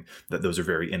mentioning, that those are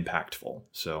very impactful.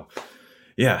 So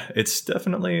yeah, it's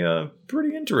definitely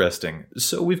pretty interesting.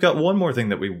 So we've got one more thing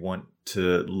that we want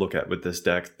to look at with this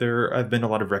deck. There have been a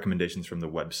lot of recommendations from the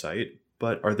website,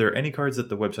 but are there any cards that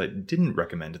the website didn't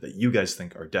recommend that you guys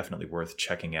think are definitely worth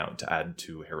checking out to add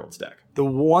to Herald's deck? The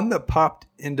one that popped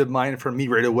into mind for me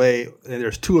right away, and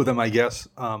there's 2 of them, I guess.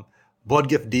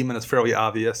 Bloodgift Demon is fairly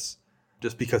obvious,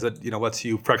 just because it lets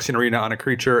you Phyrexian Arena on a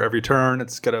creature every turn.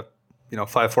 It's got a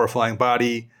 5/4 flying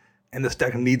body, and this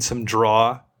deck needs some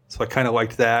draw. So I kind of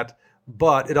liked that.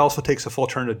 But it also takes a full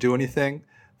turn to do anything.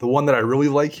 The one that I really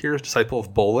like here is Disciple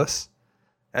of Bolas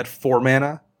at 4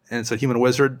 mana, and it's a human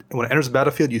wizard. And when it enters the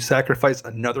battlefield, you sacrifice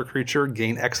another creature,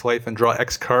 gain X life, and draw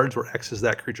X cards, where X is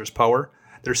that creature's power.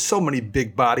 There's so many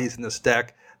big bodies in this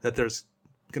deck that there's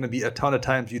going to be a ton of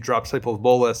times you drop Disciple of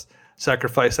Bolas,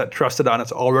 sacrifice that Trusted on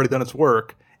it's already done its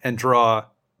work, and draw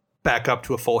back up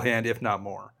to a full hand, if not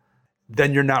more.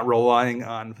 Then you're not relying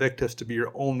on Victus to be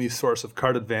your only source of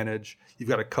card advantage. You've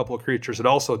got a couple of creatures that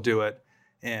also do it.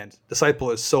 And Disciple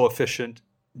is so efficient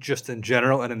just in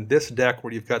general. And in this deck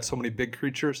where you've got so many big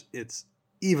creatures, it's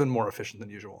even more efficient than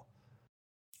usual.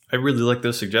 I really like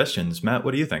those suggestions. Matt,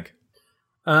 what do you think?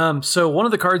 So one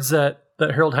of the cards that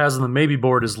Harold has on the maybe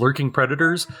board is Lurking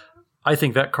Predators. I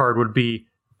think that card would be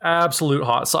absolute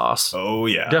hot sauce. Oh,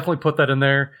 yeah. Definitely put that in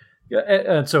there. Yeah,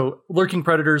 and so Lurking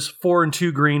Predators, 4 and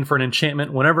 2 green for an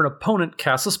enchantment. Whenever an opponent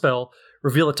casts a spell,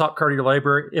 reveal the top card of your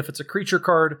library. If it's a creature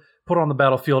card, put it on the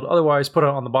battlefield. Otherwise, put it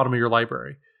on the bottom of your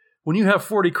library. When you have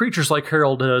 40 creatures like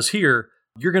Harold does here,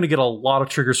 you're going to get a lot of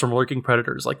triggers from Lurking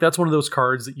Predators. Like, that's one of those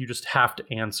cards that you just have to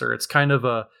answer. It's kind of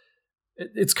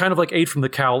like Aid from the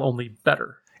Cowl, only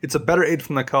better. It's a better Aid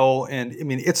from the Cowl, and I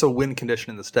mean, it's a win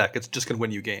condition in this deck. It's just going to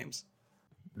win you games.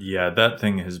 Yeah, that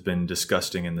thing has been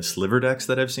disgusting in the Sliver decks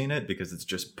that I've seen it, because it's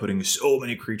just putting so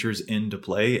many creatures into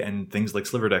play, and things like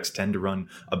Sliver decks tend to run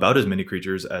about as many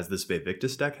creatures as this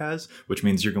Vivictus deck has, which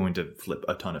means you're going to flip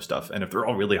a ton of stuff. And if they're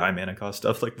all really high mana cost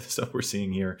stuff like the stuff we're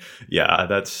seeing here, yeah,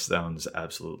 that sounds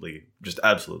absolutely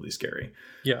scary.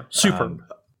 Yeah, super.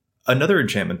 Another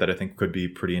enchantment that I think could be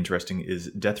pretty interesting is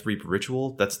Death Reap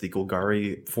Ritual. That's the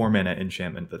Golgari 4-mana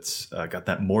enchantment that's got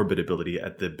that morbid ability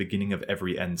at the beginning of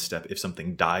every end step. If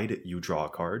something died, you draw a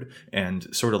card.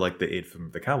 And sort of like the Aid from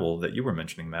the Cowl that you were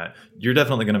mentioning, Matt, you're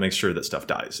definitely going to make sure that stuff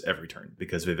dies every turn,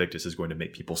 because Vivictus is going to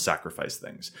make people sacrifice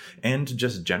things. And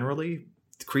just generally,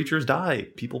 creatures die.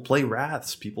 People play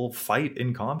Wraths. People fight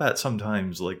in combat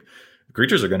sometimes. Like,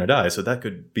 creatures are going to die, so that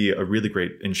could be a really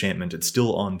great enchantment. It's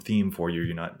still on theme for you.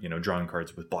 You're not, drawing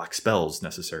cards with black spells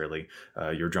necessarily.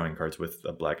 You're drawing cards with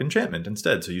a black enchantment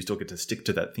instead, so you still get to stick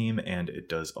to that theme, and it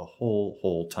does a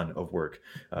whole ton of work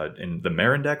in the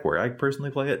Marin deck, where I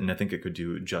personally play it, and I think it could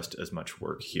do just as much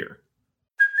work here.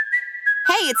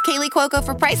 Hey, it's Kaylee Cuoco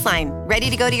for Priceline.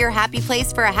 Ready to go to your happy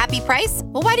place for a happy price?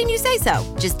 Well, why didn't you say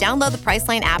so? Just download the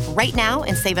Priceline app right now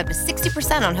and save up to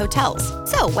 60% on hotels.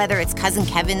 So whether it's Cousin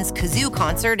Kevin's Kazoo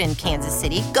Concert in Kansas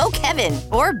City, go Kevin,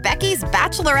 or Becky's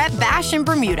Bachelorette Bash in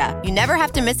Bermuda, you never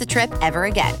have to miss a trip ever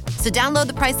again. So download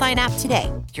the Priceline app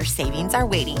today. Your savings are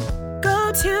waiting.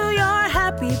 Go to your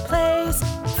happy place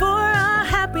for a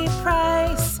happy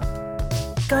price.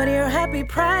 Go to your happy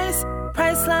price,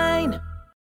 Priceline.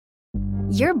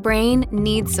 Your brain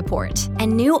needs support,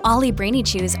 and new Ollie Brainy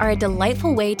Chews are a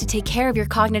delightful way to take care of your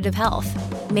cognitive health.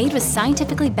 Made with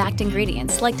scientifically backed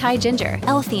ingredients like Thai ginger,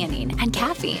 L-theanine, and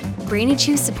caffeine, Brainy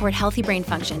Chews support healthy brain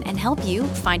function and help you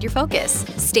find your focus,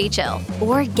 stay chill,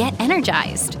 or get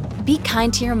energized. Be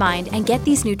kind to your mind and get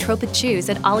these nootropic chews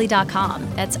at ollie.com.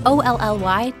 That's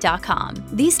OLLY.com.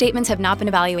 These statements have not been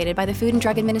evaluated by the Food and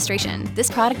Drug Administration. This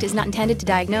product is not intended to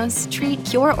diagnose, treat,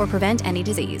 cure, or prevent any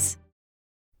disease.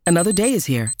 Another day is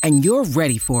here, and you're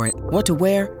ready for it. What to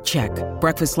wear? Check.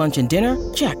 Breakfast, lunch, and dinner?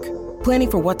 Check. Planning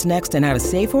for what's next and how to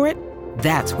save for it?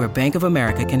 That's where Bank of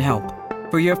America can help.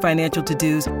 For your financial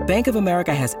to-dos, Bank of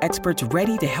America has experts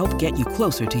ready to help get you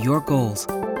closer to your goals.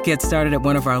 Get started at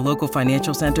one of our local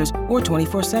financial centers or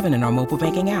 24/7 in our mobile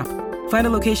banking app. Find a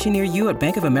location near you at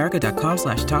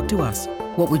bankofamerica.com/talktous.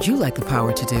 What would you like the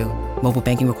power to do? Mobile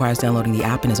banking requires downloading the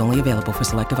app and is only available for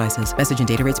select devices. Message and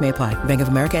data rates may apply. Bank of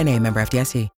America N.A., member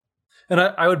FDIC. And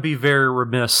I would be very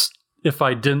remiss if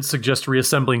I didn't suggest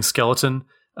Reassembling Skeleton.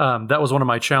 That was one of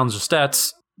my challenge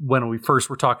stats when we first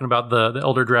were talking about the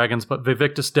Elder Dragons, but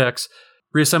Vivictus decks,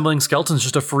 Reassembling Skeleton is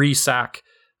just a free sack.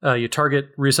 You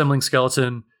target Reassembling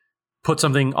Skeleton, put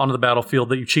something onto the battlefield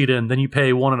that you cheat in, then you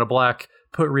pay 1 and a black,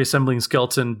 put Reassembling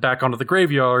Skeleton back onto the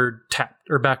graveyard, tapped,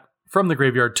 or back from the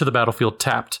graveyard to the battlefield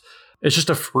tapped. It's just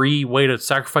a free way to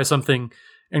sacrifice something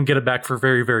and get it back for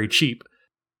very, very cheap.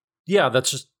 Yeah,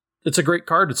 it's a great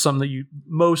card. It's something that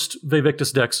most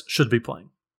Vivictus decks should be playing.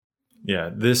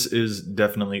 Yeah, this is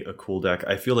definitely a cool deck.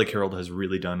 I feel like Harold has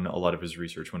really done a lot of his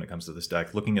research when it comes to this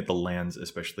deck. Looking at the lands,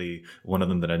 especially one of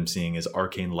them that I'm seeing is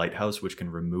Arcane Lighthouse, which can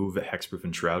remove Hexproof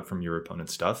and Shroud from your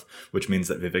opponent's stuff, which means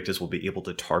that Vivictus will be able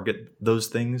to target those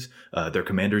things, their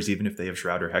commanders, even if they have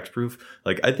Shroud or Hexproof.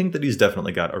 Like, I think that he's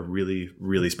definitely got a really,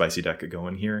 really spicy deck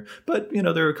going here. But,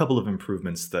 there are a couple of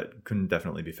improvements that can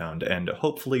definitely be found, and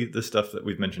hopefully the stuff that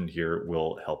we've mentioned here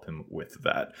will help him with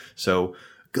that. So,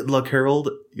 good luck, Harold.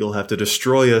 You'll have to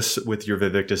destroy us with your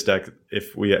Vivictus deck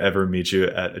if we ever meet you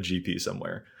at a GP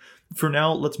somewhere. For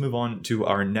now, let's move on to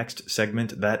our next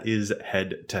segment. That is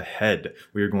head-to-head.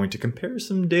 We are going to compare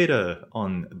some data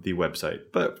on the website,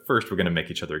 but first we're going to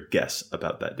make each other guess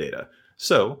about that data.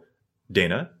 So,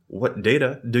 Dana, what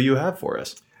data do you have for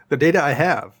us? The data I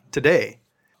have today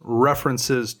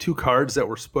references 2 cards that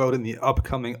were spoiled in the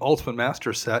upcoming Ultimate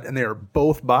Master set, and they are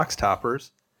both box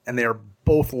toppers, and they are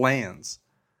both lands.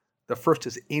 The first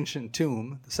is Ancient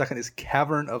Tomb. The second is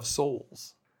Cavern of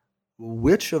Souls.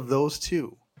 Which of those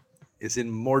 2 is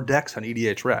in more decks on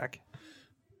EDHREC?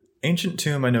 Ancient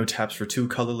Tomb, I know, taps for 2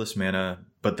 colorless mana,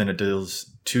 but then it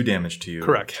deals 2 damage to you.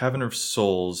 Correct. Cavern of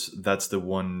Souls, that's the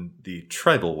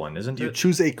tribal one, isn't it? You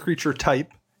choose a creature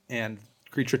type, and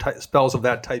spells of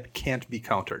that type can't be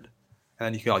countered.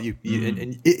 And you can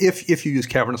and if you use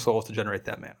Cavern of Souls to generate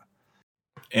that mana.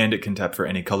 And it can tap for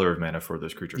any color of mana for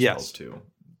those creature spells too.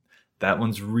 That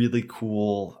one's really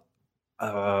cool.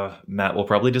 Matt will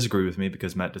probably disagree with me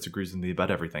because Matt disagrees with me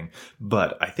about everything.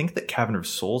 But I think that Cavern of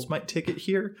Souls might take it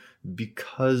here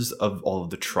because of all of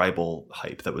the tribal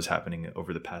hype that was happening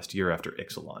over the past year after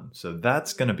Ixalan. So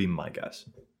that's going to be my guess.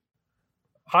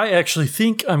 I actually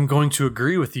think I'm going to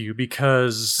agree with you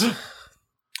because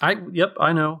I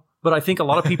know. But I think a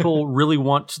lot of people really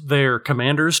want their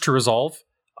commanders to resolve.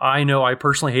 I know I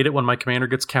personally hate it when my commander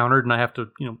gets countered and I have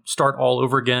to, start all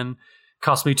over again.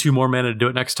 Cost me 2 more mana to do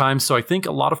it next time. So I think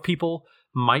a lot of people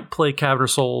might play Cavern of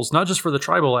Souls, not just for the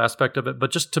tribal aspect of it,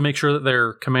 but just to make sure that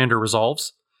their commander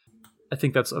resolves. I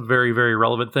think that's a very, very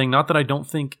relevant thing. Not that I don't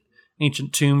think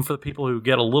Ancient Tomb, for the people who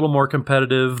get a little more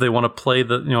competitive, they want to play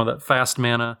that fast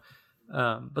mana.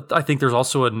 But I think there's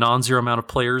also a non-zero amount of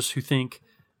players who think,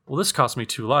 well, this cost me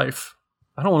 2 life.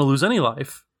 I don't want to lose any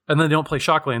life. And then they don't play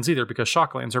Shocklands either because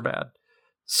Shocklands are bad.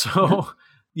 So...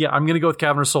 yeah, I'm going to go with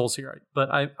Cavern of Souls here. But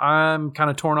I'm kind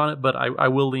of torn on it, but I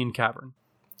will lean Cavern.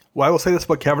 Well, I will say this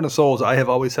about Cavern of Souls. I have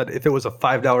always said if it was a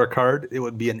 $5 card, it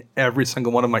would be in every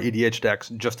single one of my EDH decks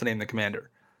just to name the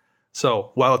commander.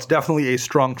 So while it's definitely a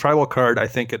strong tribal card, I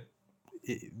think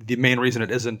the main reason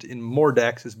it isn't in more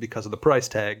decks is because of the price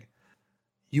tag.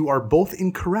 You are both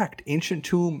incorrect. Ancient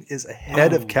Tomb is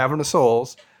ahead of Cavern of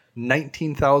Souls.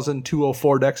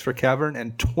 19,204 decks for Cavern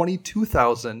and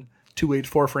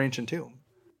 22,284 for Ancient Tomb.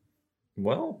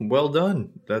 Well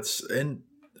done. And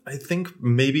I think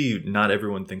maybe not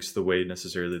everyone thinks the way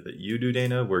necessarily that you do,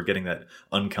 Dana, where getting that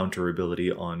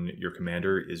uncounterability on your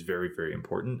commander is very, very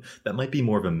important. That might be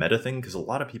more of a meta thing because a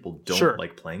lot of people don't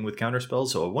like playing with counterspells.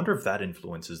 So I wonder if that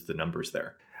influences the numbers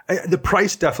there. The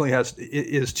price definitely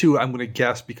is too, I'm going to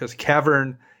guess, because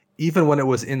Cavern, even when it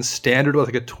was in standard, was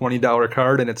like a $20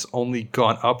 card, and it's only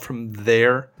gone up from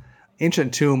there.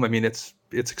 Ancient Tomb, I mean, it's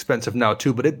expensive now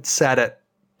too, but it sat at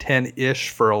 10-ish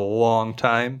for a long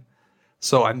time.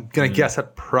 So I'm going to guess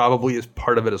that probably is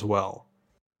part of it as well.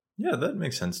 Yeah, that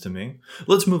makes sense to me.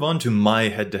 Let's move on to my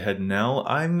head-to-head now.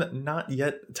 I'm not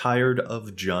yet tired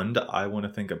of Jund. I want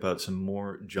to think about some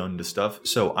more Jund stuff.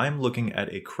 So I'm looking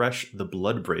at a Kresh the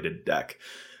Blood-Braided deck.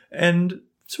 And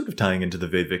sort of tying into the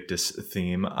Vivictus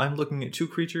theme, I'm looking at 2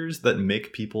 creatures that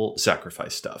make people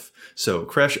sacrifice stuff. So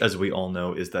Kresh, as we all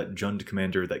know, is that Jund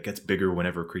commander that gets bigger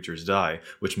whenever creatures die,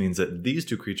 which means that these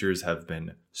 2 creatures have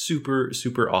been super,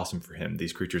 super awesome for him.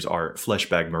 These creatures are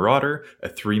Fleshbag Marauder, a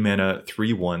 3-mana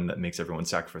 3/1 that makes everyone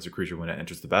sacrifice a creature when it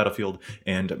enters the battlefield,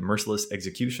 and Merciless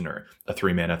Executioner, a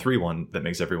 3-mana 3/1 that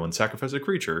makes everyone sacrifice a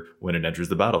creature when it enters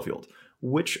the battlefield.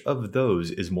 Which of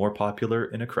those is more popular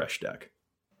in a Kresh deck?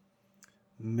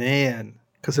 Man,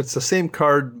 because it's the same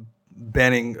card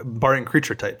barring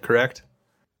creature type, correct?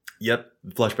 Yep.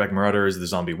 Fleshback Marauder is the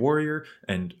zombie warrior,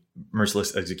 and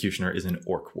Merciless Executioner is an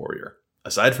orc warrior.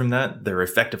 Aside from that, they're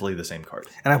effectively the same card.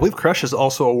 And I believe Kresh is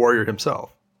also a warrior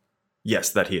himself.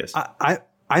 Yes, that he is.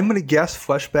 I'm going to guess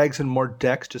Fleshbag's in more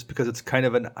decks just because it's kind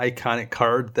of an iconic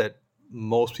card that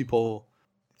most people...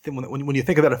 When you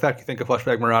think of that effect, you think of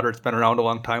Fleshbag Marauder. It's been around a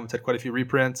long time. It's had quite a few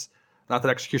reprints. Not that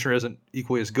Executioner isn't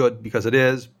equally as good, because it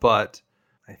is, but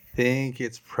I think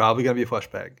it's probably going to be a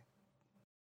Fleshbag.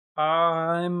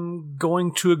 I'm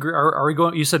going to agree. Are we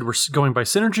going? You said we're going by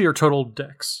synergy or total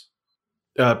decks?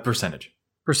 Percentage.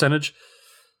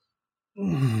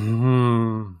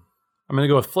 I'm going to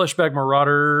go with Fleshbag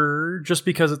Marauder just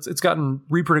because it's gotten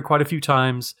reprinted quite a few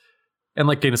times, and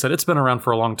like Dana said, it's been around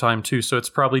for a long time too. So it's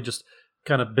probably just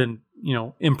kind of been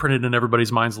imprinted in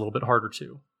everybody's minds a little bit harder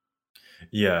too.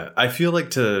 Yeah, I feel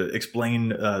like to explain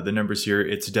the numbers here,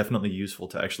 it's definitely useful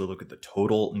to actually look at the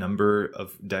total number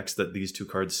of decks that these 2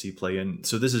 cards see play in.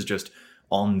 So this is just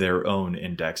on their own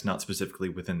in decks, not specifically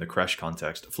within the Kresh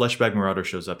context. Fleshbag Marauder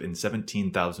shows up in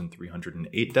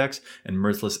 17,308 decks, and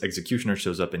Merciless Executioner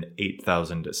shows up in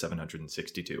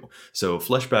 8,762. So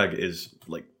Fleshbag is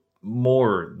like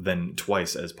more than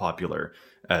twice as popular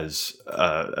as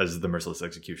the Merciless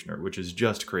Executioner, which is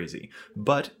just crazy.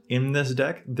 But in this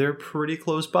deck, they're pretty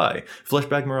close by.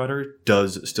 Fleshbag Marauder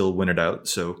does still win it out,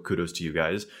 so kudos to you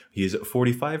guys. He's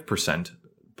 45%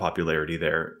 popularity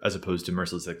there, as opposed to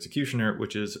Merciless Executioner,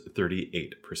 which is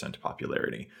 38%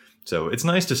 popularity. So it's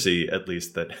nice to see, at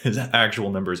least, that his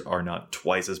actual numbers are not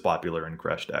twice as popular in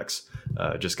Crush decks,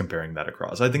 just comparing that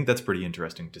across. I think that's pretty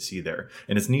interesting to see there.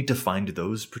 And it's neat to find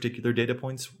those particular data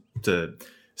points, to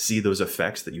see those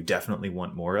effects that you definitely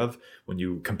want more of when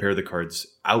you compare the cards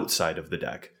outside of the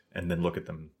deck and then look at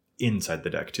them inside the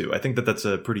deck too. I think that that's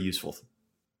a pretty useful.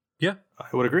 Yeah, I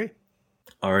would agree.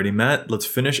 Alrighty, Matt, let's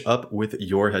finish up with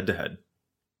your head-to-head.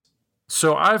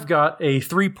 So I've got a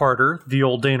 3-parter, the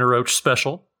old Dana Roach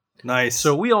special. Nice.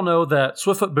 So we all know that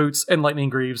Swiftfoot Boots and Lightning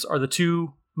Greaves are the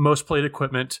two most played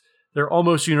equipment. They're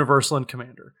almost universal in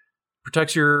Commander.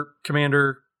 Protects your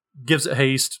commander, gives it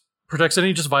haste, protects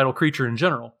any just vital creature in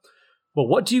general. Well,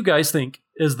 what do you guys think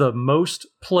is the most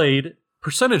played,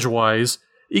 percentage-wise,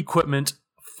 equipment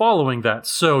following that?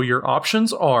 So your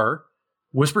options are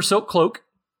Whisper Silk Cloak,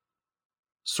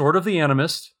 Sword of the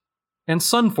Animist, and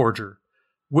Sunforger.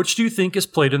 Which do you think is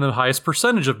played in the highest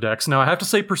percentage of decks? Now, I have to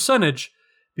say percentage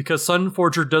because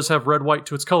Sunforger does have red-white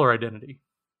to its color identity.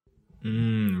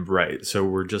 Right. So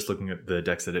we're just looking at the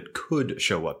decks that it could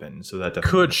show up in. So that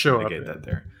definitely could show up in that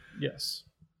there. Yes.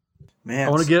 Man,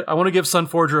 I want to give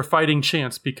Sunforger a fighting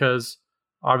chance because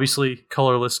obviously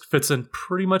colorless fits in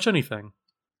pretty much anything.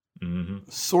 Mm-hmm.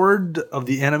 Sword of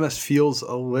the Animist feels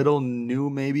a little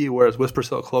new, maybe, whereas Whisper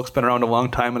Silk Cloak's been around a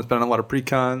long time and it's been on a lot of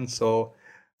precon. So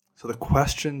the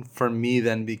question for me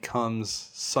then becomes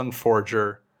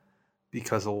Sunforger,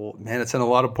 because man, it's in a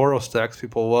lot of Boros decks.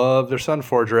 People love their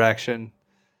Sunforger action.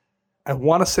 I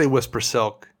want to say Whisper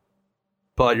Silk,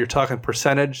 but you're talking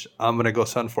percentage. I'm going to go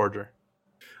Sunforger.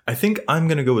 I think I'm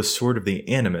going to go with Sword of the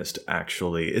Animist,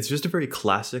 actually. It's just a very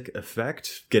classic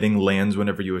effect, getting lands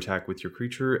whenever you attack with your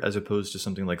creature, as opposed to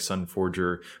something like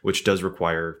Sunforger, which does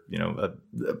require,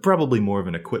 probably more of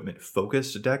an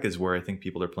equipment-focused deck is where I think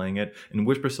people are playing it. And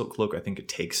Whisper Silk Cloak, I think it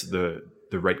takes the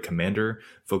right commander.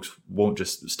 Folks won't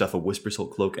just stuff a Whisper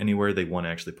Silk Cloak anywhere. They want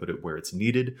to actually put it where it's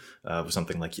needed, with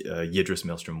something like Yidris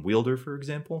Maelstrom Wielder, for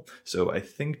example. So I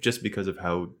think just because of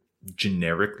how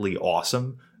generically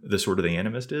awesome the Sword of the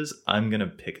Animist is, I'm going to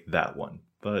pick that one.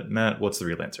 But Matt, what's the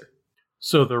real answer?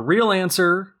 So the real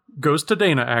answer goes to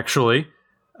Dana, actually.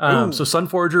 So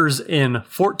Sunforger is in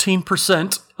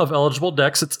 14% of eligible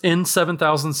decks. It's in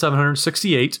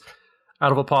 7,768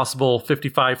 out of a possible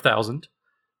 55,000.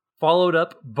 Followed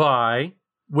up by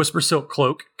Whisper Silk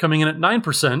Cloak, coming in at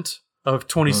 9% of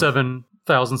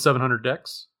 27,700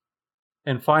 decks.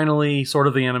 And finally, Sword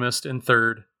of the Animist in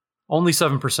third, only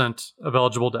 7% of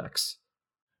eligible decks.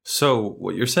 So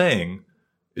what you're saying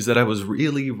is that I was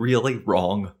really, really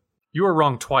wrong. You were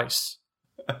wrong twice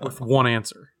with one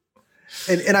answer.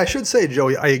 And I should say,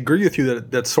 Joey, I agree with you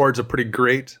that Sword's a pretty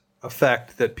great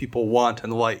effect that people want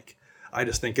and like. I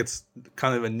just think it's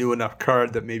kind of a new enough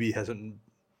card that maybe hasn't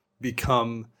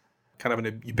become kind of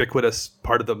an ubiquitous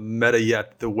part of the meta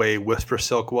yet, the way Whisper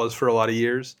Silk was for a lot of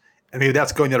years. And maybe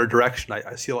that's going the other direction.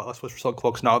 I see a lot less Whisper Silk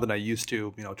Cloaks now than I used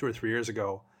to, 2 or 3 years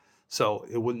ago. So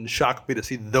it wouldn't shock me to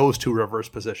see those two reverse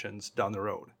positions down the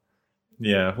road.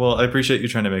 Yeah, well, I appreciate you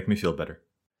trying to make me feel better.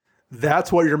 That's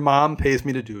what your mom pays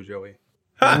me to do, Joey.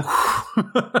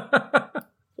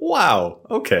 Wow,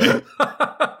 okay.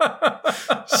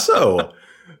 So,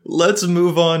 let's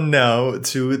move on now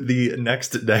to the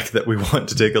next deck that we want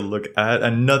to take a look at.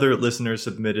 Another listener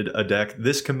submitted a deck.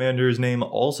 This commander's name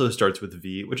also starts with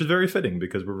V, which is very fitting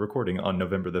because we're recording on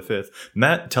November the 5th.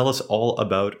 Matt, tell us all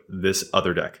about this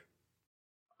other deck.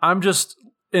 I'm just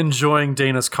enjoying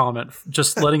Dana's comment,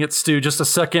 just letting it stew just a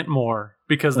second more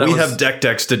because we have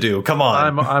decks to do. Come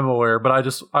on. I'm aware, but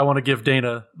I want to give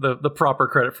Dana the proper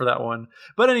credit for that one.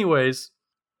 But anyways,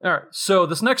 all right. So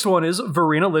this next one is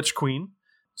Verena Lich Queen.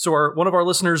 So one of our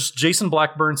listeners, Jason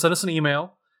Blackburn, sent us an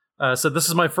email. Said, this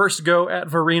is my first go at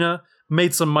Verena.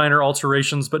 Made some minor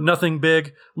alterations, but nothing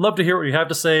big. Love to hear what you have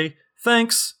to say.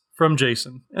 Thanks, from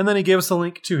Jason. And then he gave us a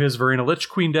link to his Verena Lich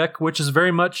Queen deck, which is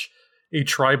very much a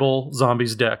tribal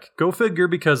zombies deck. Go figure,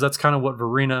 because that's kind of what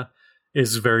Verena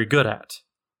is very good at.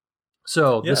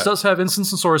 So this does have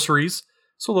instants and sorceries,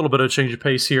 so a little bit of change of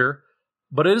pace here,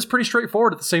 but it is pretty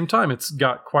straightforward at the same time. It's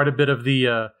got quite a bit of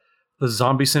the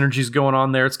zombie synergies going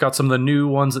on there. It's got some of the new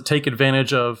ones that take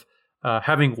advantage of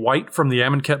having white from the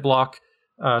Amonkhet block,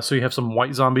 so you have some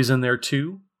white zombies in there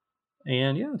too.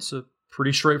 And yeah, it's a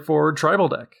pretty straightforward tribal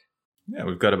deck. Yeah,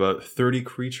 we've got about 30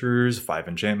 creatures, 5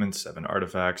 enchantments, 7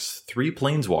 artifacts, 3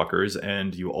 planeswalkers,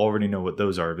 and you already know what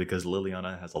those are because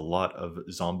Liliana has a lot of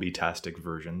zombie-tastic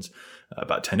versions.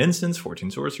 About 10 instants,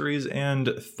 14 sorceries,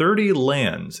 and 30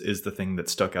 lands is the thing that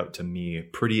stuck out to me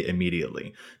pretty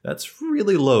immediately. That's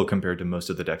really low compared to most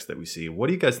of the decks that we see. What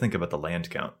do you guys think about the land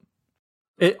count?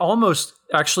 It almost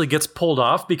actually gets pulled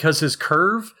off because his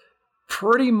curve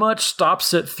pretty much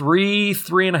stops at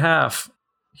 3.5.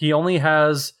 He only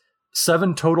has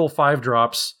 7 total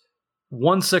 5-drops,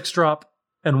 1 6-drop,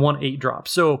 and 1 8-drop.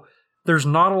 So there's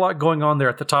not a lot going on there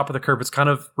at the top of the curve. It's kind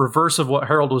of reverse of what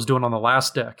Herald was doing on the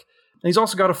last deck. And he's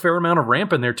also got a fair amount of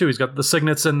ramp in there too. He's got the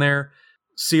Signets in there,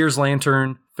 Seer's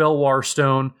Lantern, Felwar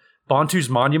Stone. Bantu's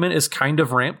Monument is kind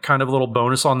of ramp, kind of a little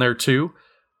bonus on there too.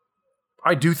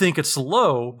 I do think it's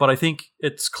low, but I think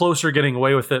it's closer getting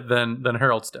away with it than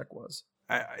Herald's deck was.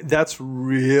 That's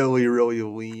really, really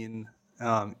lean.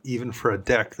 Even for a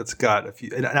deck that's got a few,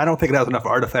 and I don't think it has enough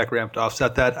artifact ramp to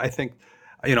offset that. I think,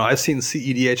 I've seen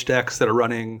CEDH decks that are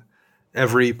running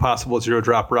every possible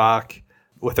 0-drop rock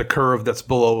with a curve that's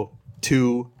below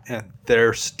 2, and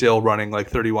they're still running like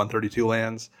 31, 32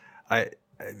 lands.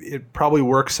 It probably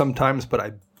works sometimes, but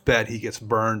I bet he gets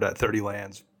burned at 30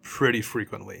 lands pretty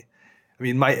frequently. I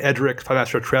mean, my Edric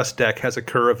 5-Master Tress deck has a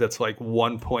curve that's like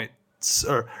 1 point,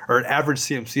 or an average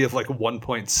CMC of like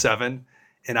 1.7.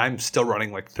 And I'm still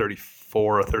running like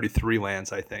 34 or 33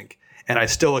 lands, I think. And I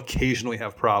still occasionally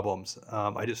have problems.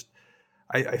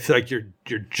 I feel like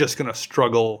you're just going to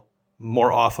struggle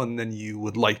more often than you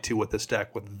would like to with this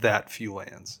deck with that few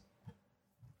lands.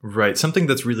 Right. Something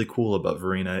that's really cool about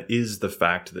Verena is the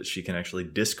fact that she can actually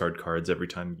discard cards every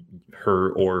time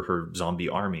her or her zombie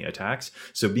army attacks.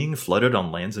 So being flooded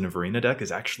on lands in a Verena deck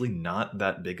is actually not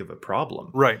that big of a problem.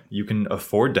 Right. You can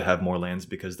afford to have more lands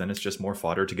because then it's just more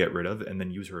fodder to get rid of and then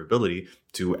use her ability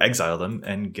to exile them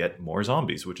and get more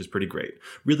zombies, which is pretty great.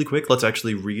 Really quick, let's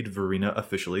actually read Verena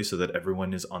officially so that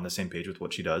everyone is on the same page with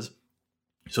what she does.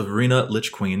 So Verena,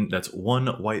 Lich Queen, that's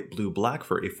 1 white, blue, black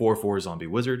for a 4/4 zombie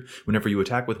wizard. Whenever you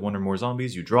attack with 1 or more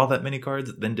zombies, you draw that many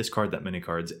cards, then discard that many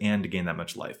cards, and gain that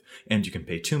much life. And you can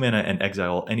pay 2 mana and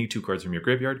exile any 2 cards from your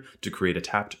graveyard to create a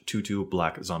tapped 2/2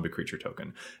 black zombie creature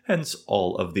token. Hence,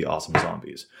 all of the awesome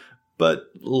zombies. But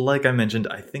like I mentioned,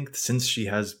 I think since she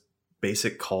has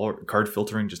basic card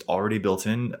filtering just already built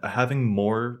in, having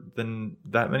more than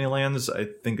that many lands, I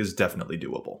think is definitely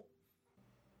doable.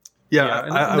 Yeah,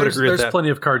 I would agree with that. There's plenty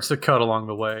of cards to cut along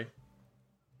the way.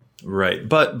 Right,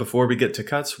 but before we get to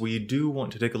cuts, we do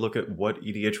want to take a look at what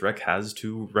EDHREC has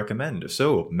to recommend.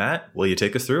 So, Matt, will you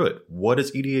take us through it? What is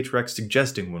EDHREC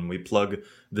suggesting when we plug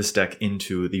this deck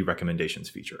into the recommendations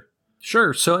feature?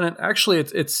 Sure. So, and actually,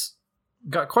 it's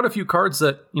got quite a few cards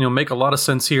that make a lot of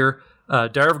sense here.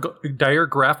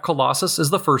 Diregraph Colossus is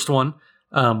the first one,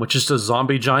 which is a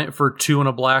zombie giant for 2 and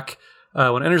a black.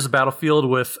 When it enters the battlefield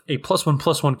with a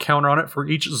 +1/+1 counter on it for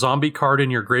each zombie card in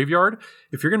your graveyard.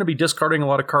 If you're going to be discarding a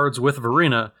lot of cards with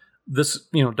Verena, this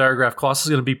Diregraph Colossus is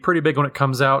going to be pretty big when it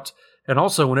comes out. And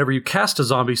also, whenever you cast a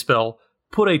zombie spell,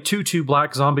 put a 2/2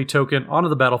 black zombie token onto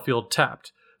the battlefield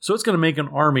tapped. So it's going to make an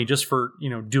army just for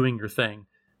doing your thing.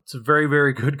 It's a very,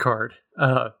 very good card.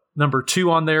 Number 2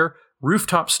 on there,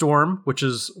 Rooftop Storm, which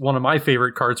is one of my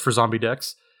favorite cards for zombie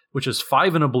decks, which is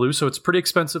 5 and a blue, so it's a pretty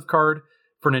expensive card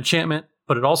for an enchantment,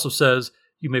 but it also says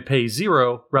you may pay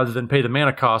 0 rather than pay the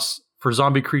mana costs for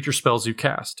zombie creature spells you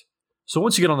cast. So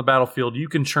once you get on the battlefield, you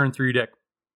can churn through your deck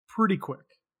pretty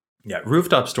quick. Yeah,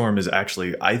 Rooftop Storm is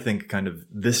actually, I think, kind of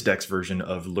this deck's version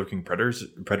of Lurking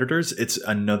Predators. It's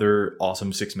another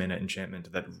awesome 6-mana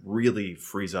enchantment that really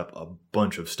frees up a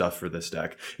bunch of stuff for this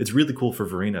deck. It's really cool for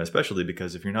Verena, especially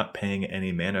because if you're not paying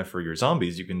any mana for your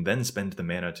zombies, you can then spend the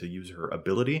mana to use her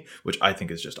ability, which I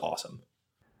think is just awesome.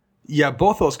 Yeah,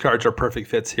 both those cards are perfect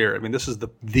fits here. I mean, this is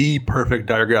the perfect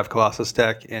Diregraph Colossus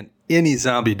deck, and any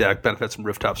zombie deck benefits from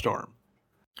Rooftop Storm.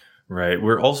 Right.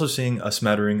 We're also seeing a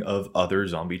smattering of other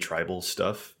zombie tribal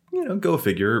stuff. Go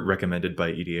figure, recommended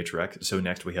by EDHREC. So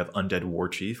next we have Undead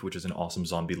Warchief, which is an awesome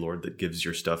zombie lord that gives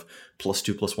your stuff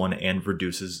 +2/+1 and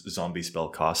reduces zombie spell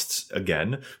costs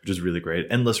again, which is really great.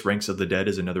 Endless Ranks of the Dead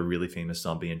is another really famous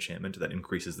zombie enchantment that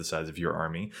increases the size of your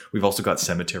army. We've also got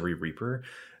Cemetery Reaper.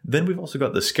 Then we've also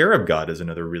got the Scarab God as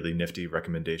another really nifty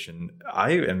recommendation.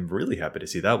 I am really happy to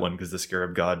see that one because the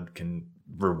Scarab God can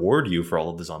reward you for all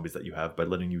of the zombies that you have by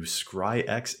letting you scry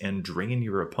X and drain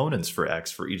your opponents for X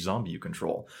for each zombie you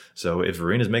control. So if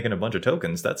Verena's making a bunch of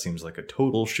tokens, that seems like a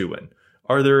total shoo-in.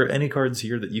 Are there any cards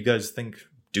here that you guys think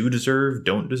don't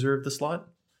deserve the slot?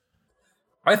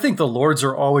 I think the Lords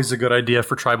are always a good idea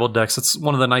for tribal decks. It's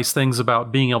one of the nice things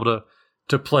about being able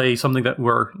to play something that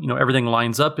where everything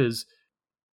lines up is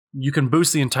you can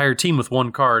boost the entire team with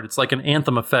one card. It's like an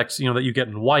Anthem effect, that you get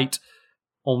in white.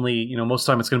 Only, most of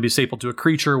the time it's going to be stapled to a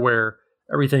creature where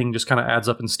everything just kind of adds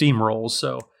up and steamrolls.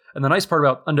 So, and the nice part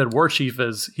about Undead Warchief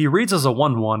is he reads as a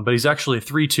 1/1, but he's actually a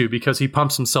 3/2 because he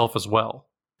pumps himself as well.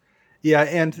 Yeah,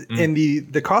 and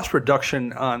the cost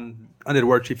reduction on Undead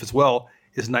Warchief as well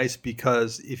is nice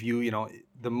because if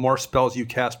the more spells you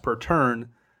cast per turn,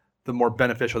 the more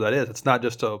beneficial that is. It's not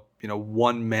just a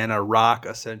 1 mana rock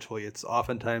essentially. It's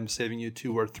oftentimes saving you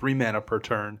 2 or 3 mana per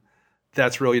turn.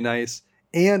 That's really nice.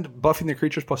 And buffing the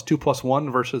creatures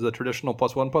 +2/+1 versus the traditional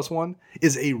 +1/+1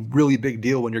 is a really big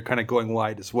deal when you're kind of going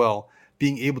wide as well.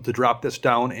 Being able to drop this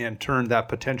down and turn that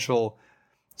potential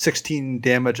 16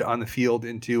 damage on the field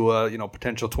into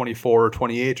potential 24 or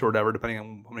 28 or whatever, depending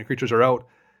on how many creatures are out,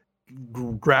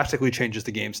 drastically changes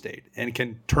the game state and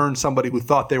can turn somebody who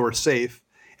thought they were safe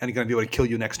and going to be able to kill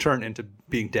you next turn into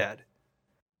being dead.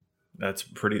 That's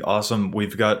pretty awesome.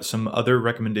 We've got some other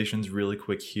recommendations really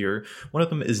quick here. One of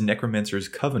them is Necromancer's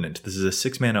Covenant. This is a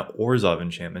 6-mana Orzhov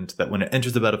enchantment that when it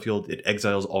enters the battlefield, it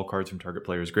exiles all cards from target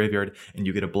player's graveyard, and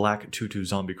you get a black 2/2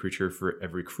 zombie creature for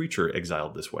every creature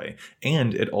exiled this way.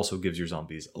 And it also gives your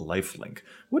zombies lifelink.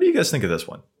 What do you guys think of this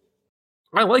one?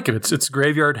 I like it. It's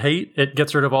graveyard hate. It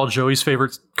gets rid of all Joey's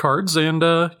favorite cards, and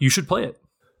you should play it.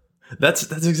 That's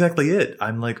exactly it.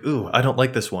 I'm like, ooh, I don't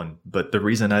like this one. But the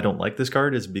reason I don't like this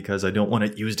card is because I don't want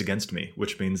it used against me,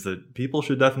 which means that people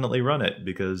should definitely run it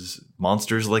because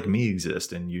monsters like me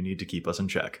exist and you need to keep us in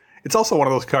check. It's also one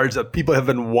of those cards that people have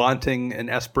been wanting an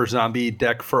Esper Zombie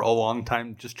deck for a long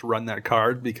time just to run that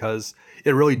card because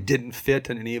it really didn't fit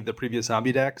in any of the previous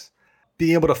zombie decks.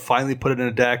 Being able to finally put it in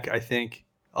a deck, I think,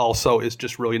 also is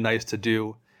just really nice to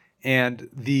do. And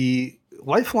the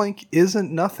lifelink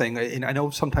isn't nothing. And I know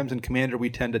sometimes in Commander we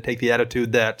tend to take the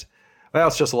attitude that, well,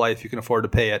 it's just life, you can afford to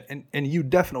pay it. And you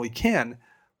definitely can.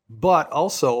 But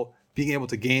also, being able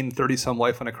to gain 30-some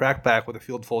life on a crackback with a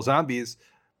field full of zombies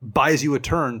buys you a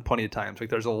turn plenty of times. Like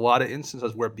there's a lot of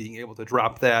instances where being able to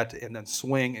drop that and then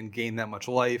swing and gain that much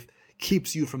life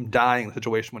keeps you from dying in a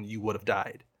situation when you would have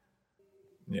died.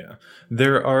 Yeah.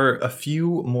 There are a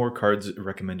few more cards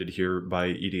recommended here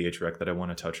by EDHREC that I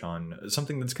want to touch on.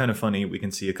 Something that's kind of funny, we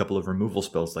can see a couple of removal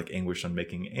spells like Anguish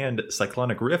Unmaking and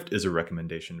Cyclonic Rift is a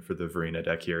recommendation for the Verena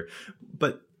deck here.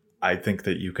 But I think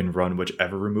that you can run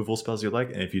whichever removal spells you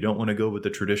like, and if you don't want to go with the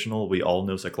traditional, we all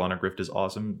know Cyclonic Rift is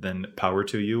awesome, then power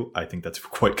to you. I think that's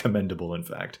quite commendable, in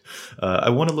fact. I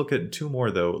want to look at 2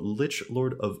 more, though. Lich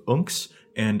Lord of Unks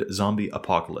and Zombie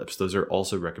Apocalypse. Those are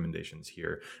also recommendations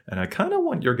here, and I kind of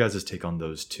want your guys' take on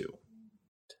those too.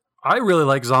 I really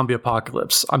like Zombie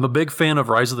Apocalypse. I'm a big fan of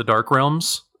Rise of the Dark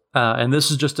Realms, and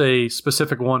this is just a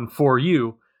specific one for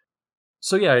you.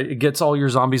 So yeah, it gets all your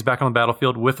zombies back on the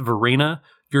battlefield with Verena.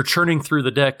 You're churning through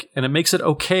the deck, and it makes it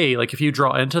okay. Like if you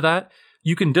draw into that,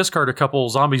 you can discard a couple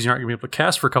zombies you're not going to be able to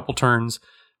cast for a couple turns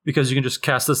because you can just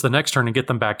cast this the next turn and get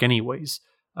them back anyways.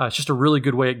 It's just a really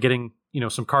good way at getting,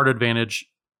 some card advantage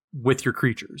with your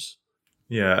creatures.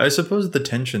 Yeah, I suppose the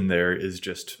tension there is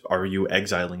just, are you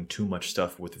exiling too much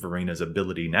stuff with Verena's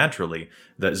ability naturally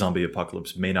that Zombie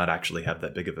Apocalypse may not actually have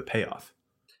that big of a payoff?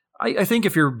 I think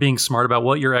if you're being smart about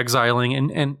what you're exiling,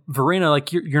 and Verena,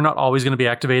 like you're not always going to be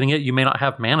activating it. You may not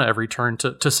have mana every turn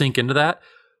to sink into that.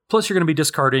 Plus, you're going to be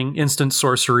discarding instant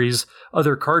sorceries,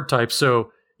 other card types.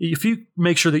 So if you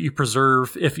make sure that you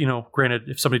preserve, granted,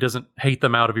 if somebody doesn't hate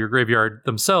them out of your graveyard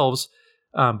themselves,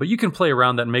 but you can play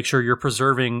around that and make sure you're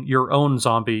preserving your own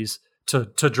zombies to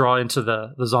draw into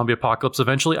the Zombie Apocalypse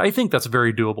eventually. I think that's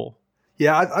very doable.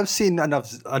 Yeah, I've seen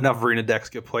enough Verena decks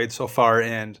get played so far,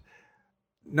 and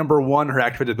number one, her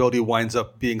activated ability winds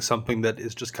up being something that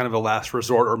is just kind of a last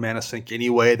resort or mana sink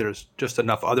anyway. There's just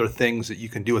enough other things that you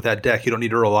can do with that deck. You don't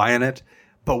need to rely on it.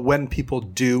 But when people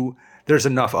do, there's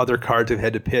enough other cards they've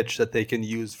had to pitch that they can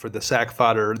use for the sack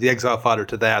fodder, the exile fodder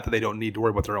to that they don't need to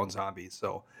worry about their own zombies.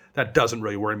 So that doesn't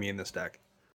really worry me in this deck.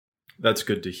 That's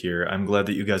good to hear. I'm glad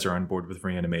that you guys are on board with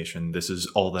reanimation. This is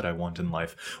all that I want in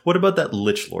life. What about that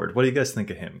Lich Lord? What do you guys think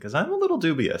of him? Because I'm a little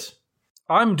dubious.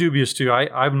 I'm dubious too.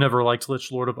 I've never liked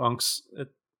Lich Lord of Unks.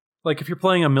 If you're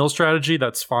playing a mill strategy,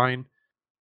 that's fine.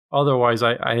 Otherwise,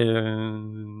 yeah.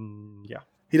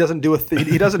 He doesn't do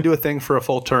he doesn't do a thing for a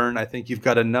full turn. I think you've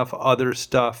got enough other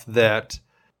stuff that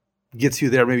gets you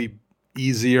there maybe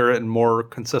easier and more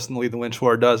consistently than Lich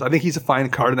Lord does. I think he's a fine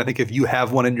card, and I think if you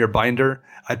have one in your binder,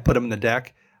 I'd put him in the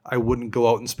deck. I wouldn't go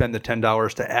out and spend the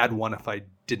 $10 to add one if I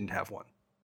didn't have one.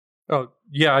 Oh,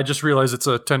 yeah, I just realized it's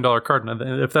a $10 card.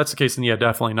 And if that's the case, then yeah,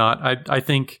 definitely not. I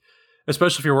think,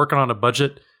 especially if you're working on a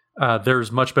budget,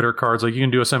 there's much better cards. Like you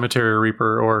can do a Cemetery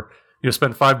Reaper or,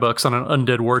 spend $5 on an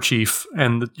undead war chief,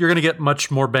 and you're going to get much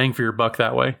more bang for your buck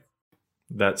that way.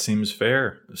 That seems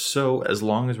fair. So as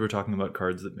long as we're talking about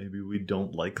cards that maybe we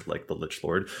don't like the Lich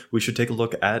Lord, we should take a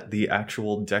look at the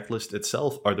actual deck list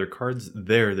itself. Are there cards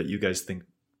there that you guys think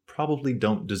probably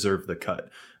don't deserve the cut?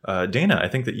 Dana, I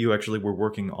think that you actually were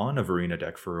working on a Verena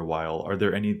deck for a while. Are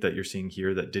there any that you're seeing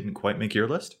here that didn't quite make your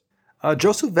list?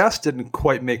 Joseph Vest didn't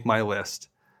quite make my list.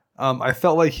 I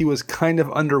felt like he was kind of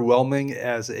underwhelming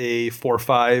as a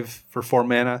 4/5 for 4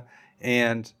 mana.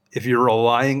 And if you're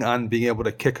relying on being able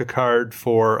to kick a card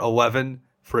for 11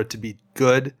 for it to be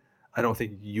good, I don't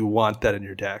think you want that in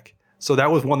your deck. So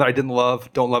that was one that I didn't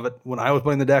love. Don't love it when I was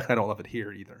playing the deck, and I don't love it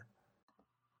here either.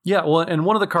 Yeah, well, and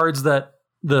one of the cards that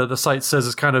the site says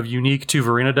is kind of unique to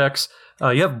Verena decks,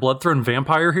 you have Bloodthrone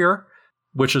Vampire here,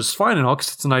 which is fine and all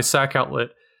because it's a nice sack outlet,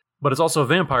 but it's also a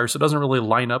vampire, so it doesn't really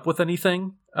line up with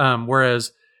anything.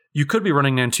 Whereas you could be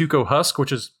running Nantuko Husk,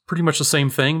 which is pretty much the same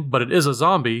thing, but it is a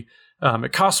zombie.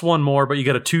 It costs 1 more, but you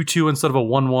get a 2/2 instead of a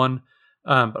 1/1.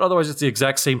 But otherwise, it's the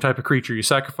exact same type of creature. You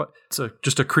sacrifice. It's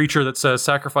just a creature that says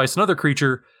sacrifice another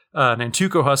creature.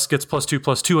 Nantuko Husk gets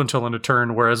 +2/+2 until end of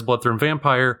turn, whereas Bloodthrone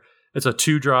Vampire, it's a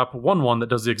 2-drop 1/1 that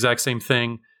does the exact same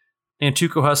thing.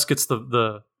 Nantuko Husk gets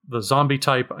the zombie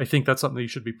type. I think that's something that you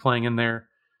should be playing in there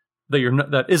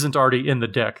that isn't already in the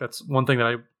deck. That's one thing that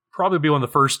I probably be one of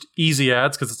the first easy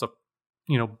adds because it's a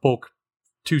bulk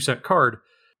 2-cent card.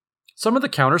 Some of the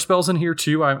counter spells in here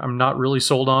too, I'm not really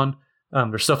sold on.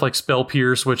 There's stuff like Spell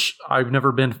Pierce, which I've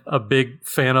never been a big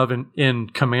fan of in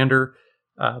Commander.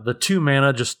 The 2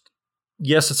 mana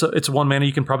yes, it's 1 mana.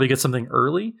 You can probably get something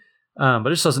early, but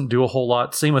it just doesn't do a whole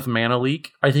lot. Same with Mana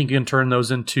Leak. I think you can turn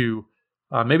those into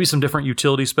maybe some different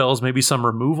utility spells, maybe some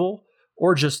removal,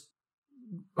 or just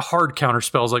hard counter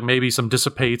spells like maybe some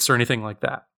Dissipates or anything like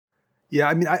that. Yeah,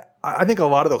 I mean, I think a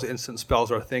lot of those instant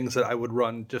spells are things that I would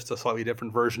run just a slightly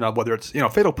different version of, whether it's,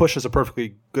 Fatal Push is a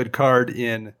perfectly good card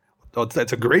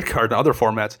it's a great card in other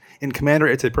formats. In Commander,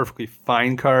 it's a perfectly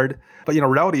fine card. But,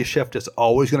 Reality Shift is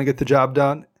always going to get the job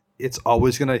done. It's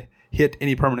always going to hit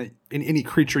any permanent, in any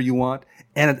creature you want,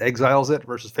 and it exiles it,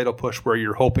 versus Fatal Push, where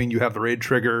you're hoping you have the raid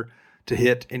trigger to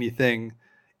hit anything.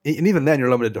 And even then, you're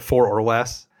limited to 4 or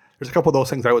less. There's a couple of those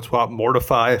things I would swap.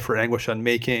 Mortify for Anguish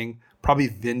Unmaking, probably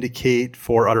Vindicate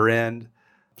for Utter End.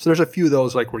 So there's a few of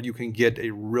those where you can get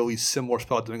a really similar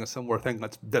spell doing a similar thing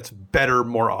that's better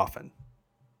more often.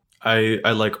 I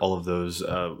like all of those.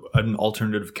 An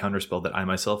alternative counterspell that I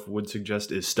myself would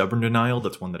suggest is Stubborn Denial.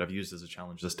 That's one that I've used as a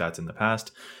challenge to stats in the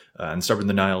past. And Stubborn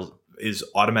Denial is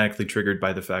automatically triggered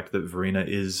by the fact that Verena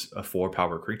is a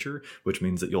 4-power creature, which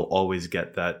means that you'll always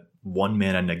get that 1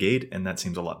 mana negate, and that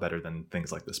seems a lot better than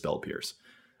things like the Spell Pierce.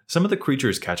 Some of the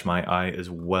creatures catch my eye as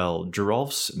well.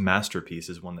 Geralf's Masterpiece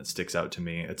is one that sticks out to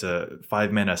me. It's a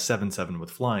 5 mana 7/7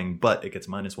 with flying, but it gets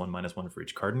 -1/-1 for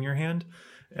each card in your hand.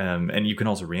 And you can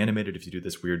also reanimate it if you do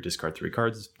this weird discard 3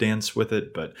 cards dance with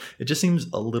it, but it just seems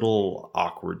a little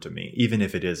awkward to me, even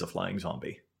if it is a flying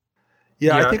zombie.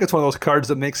 Yeah, I think it's one of those cards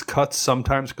that makes cuts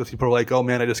sometimes because people are like, oh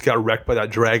man, I just got wrecked by that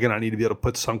dragon. I need to be able to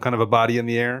put some kind of a body in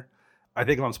the air. I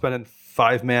think if I'm spending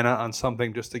 5 mana on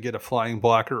something just to get a flying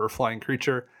blocker or flying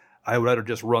creature, I would rather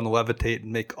just run Levitate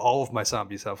and make all of my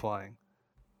zombies have flying.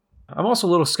 I'm also a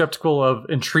little skeptical of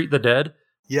Entreat the Dead.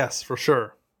 Yes, for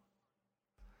sure.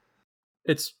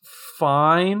 It's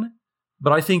fine,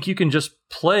 but I think you can just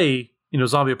play,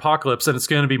 Zombie Apocalypse, and it's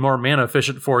going to be more mana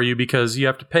efficient for you because you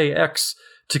have to pay X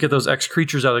to get those X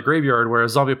creatures out of the graveyard,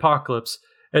 whereas Zombie Apocalypse,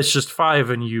 it's just 5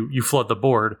 and you flood the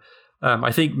board.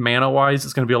 I think mana-wise,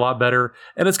 it's going to be a lot better,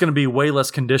 and it's going to be way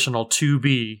less conditional to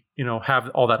be, have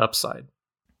all that upside.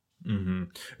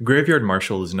 Mm-hmm. Graveyard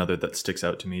Marshal is another that sticks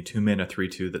out to me. 2 mana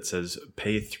 3/2 that says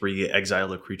pay 3,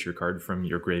 exile a creature card from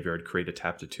your graveyard, create a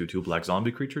tap to 2/2 black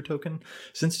zombie creature token.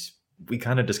 Since we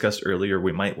kind of discussed earlier,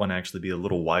 we might want to actually be a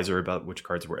little wiser about which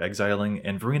cards we're exiling,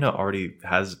 and Verena already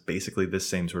has basically this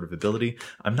same sort of ability.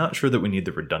 I'm not sure that we need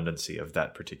the redundancy of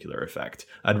that particular effect.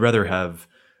 I'd rather have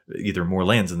either more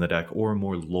lands in the deck or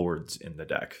more lords in the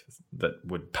deck that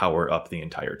would power up the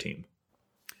entire team.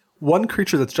 One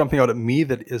creature that's jumping out at me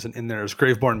that isn't in there is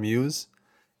Graveborn Muse.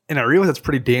 And I realize it's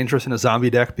pretty dangerous in a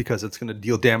zombie deck because it's going to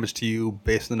deal damage to you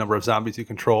based on the number of zombies you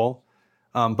control.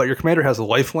 But your commander has a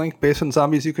lifelink based on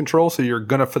zombies you control, so you're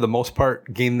going to, for the most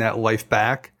part, gain that life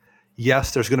back.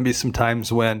 Yes, there's going to be some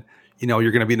times when,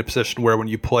 you're going to be in a position where when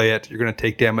you play it, you're going to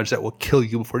take damage that will kill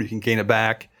you before you can gain it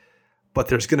back. But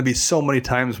there's going to be so many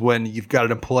times when you've got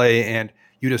it in play and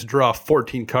you just draw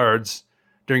 14 cards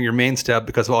during your main step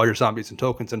because of all your zombies and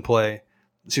tokens in play,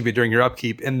 during your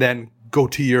upkeep, and then go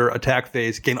to your attack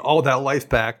phase, gain all that life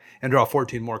back, and draw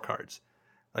 14 more cards.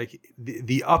 Like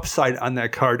the upside on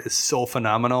that card is so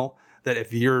phenomenal that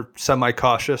if you're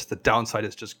semi-cautious, the downside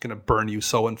is just going to burn you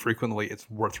so infrequently, it's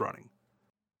worth running.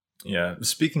 Yeah,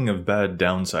 speaking of bad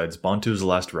downsides, Bantu's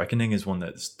Last Reckoning is one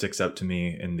that sticks out to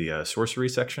me in the sorcery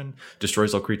section.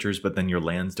 Destroys all creatures, but then your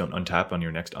lands don't untap on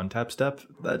your next untap step.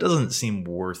 That doesn't seem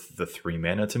worth the 3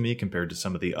 mana to me compared to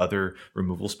some of the other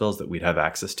removal spells that we'd have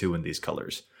access to in these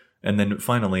colors. And then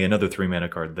finally, another 3 mana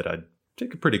card that I'd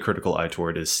take a pretty critical eye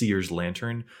toward is Seer's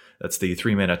Lantern. That's the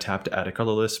 3 mana tap to add a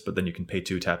colorless, but then you can pay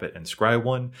 2, tap it, and scry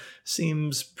 1.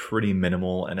 Seems pretty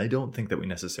minimal, and I don't think that we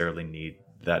necessarily need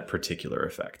that particular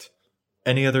effect.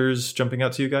 Any others jumping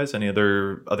out to you guys? Any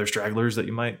other stragglers that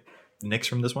you might nix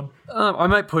from this one? I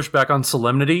might push back on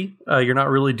Solemnity. You're not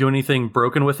really doing anything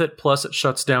broken with it. Plus, it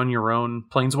shuts down your own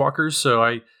planeswalkers. So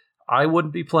I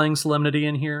wouldn't be playing Solemnity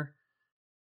in here,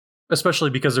 especially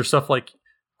because there's stuff like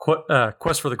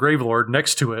Quest for the Gravelord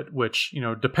next to it, which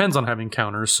depends on having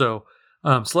counters. So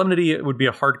Solemnity, it would be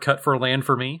a hard cut for a land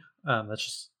for me. That's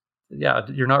just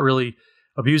you're not really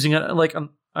abusing it. Like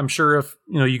I'm sure if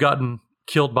you gotten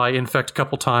killed by Infect a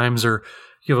couple times, or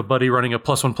you have a buddy running a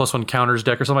 +1/+1 counters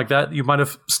deck or something like that, you might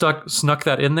have snuck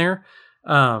that in there.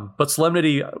 But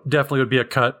Solemnity definitely would be a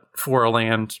cut for a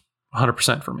land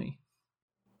 100% for me.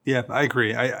 Yeah, I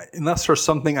agree. Unless there's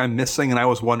something I'm missing, and I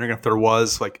was wondering if there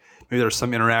was, like maybe there's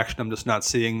some interaction I'm just not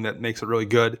seeing that makes it really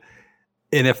good.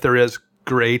 And if there is,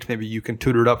 great. Maybe you can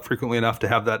tutor it up frequently enough to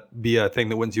have that be a thing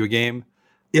that wins you a game.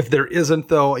 If there isn't,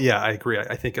 though, yeah, I agree.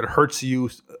 I think it hurts you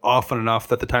often enough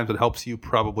that the times it helps you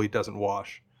probably doesn't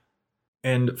wash.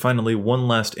 And finally, one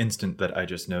last instant that I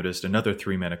just noticed, another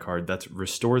 3 mana card, that's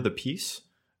Restore the Peace.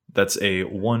 That's a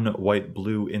 1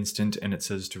 white-blue instant, and it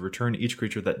says to return each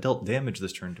creature that dealt damage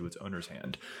this turn to its owner's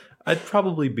hand. I'd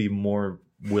probably be more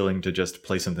willing to just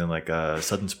play something like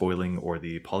Sudden Spoiling or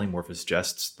the Polymorphous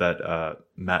Jests that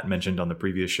Matt mentioned on the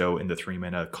previous show in the 3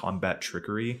 mana Combat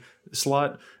Trickery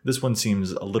slot. This one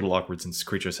seems a little awkward since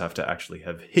creatures have to actually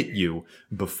have hit you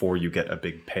before you get a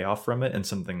big payoff from it, and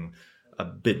something a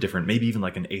bit different, maybe even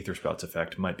like an Aether Spouts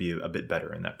effect, might be a bit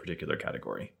better in that particular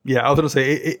category. Yeah, I was going to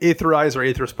say Aetherize or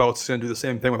Aether Spouts is going to do the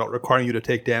same thing without requiring you to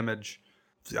take damage.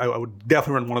 I would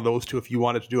definitely run one of those two if you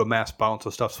wanted to do a mass bounce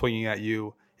of stuff swinging at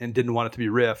you and didn't want it to be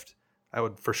Rift. I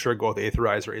would for sure go with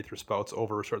Aetherize or Aether Spouts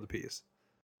over Restore the Peace.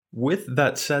 With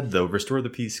that said, though, Restore the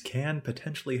Peace can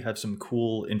potentially have some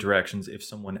cool interactions if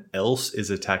someone else is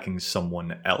attacking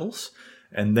someone else,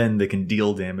 and then they can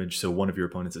deal damage, so one of your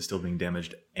opponents is still being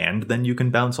damaged, and then you can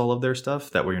bounce all of their stuff.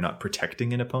 That way you're not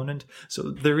protecting an opponent.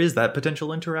 So there is that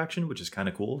potential interaction, which is kind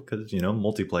of cool, because,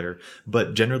 multiplayer.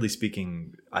 But generally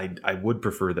speaking, I would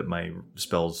prefer that my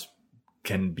spells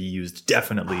can be used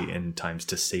definitely in times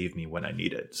to save me when I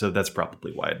need it. So that's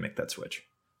probably why I'd make that switch.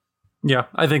 Yeah,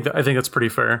 I think that's pretty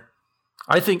fair.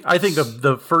 I think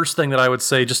the first thing that I would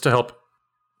say, just to help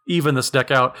even this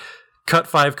deck out, cut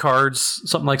 5 cards,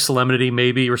 something like Solemnity,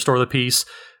 maybe Restore the Peace.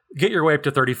 Get your way up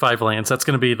to 35 lands. That's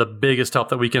going to be the biggest help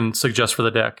that we can suggest for the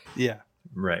deck. Yeah.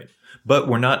 Right. But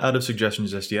we're not out of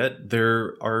suggestions just yet.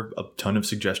 There are a ton of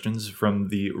suggestions from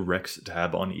the Recs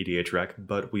tab on EDHREC,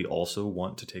 but we also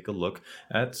want to take a look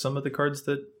at some of the cards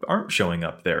that aren't showing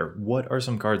up there. What are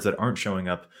some cards that aren't showing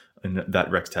up in that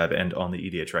Recs tab and on the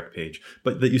EDHREC page,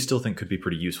 but that you still think could be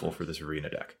pretty useful for this arena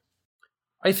deck?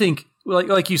 I think,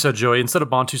 like you said, Joey, instead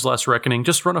of Bantu's Last Reckoning,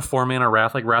 just run a 4-mana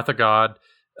Wrath, like Wrath of God,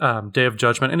 Day of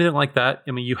Judgment, anything like that.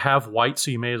 I mean, you have white,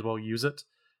 so you may as well use it.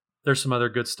 There's some other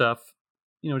good stuff,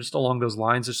 just along those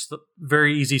lines. It's just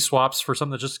very easy swaps for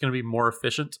something that's just going to be more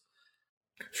efficient.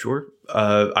 Sure.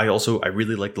 I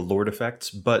really like the Lord effects,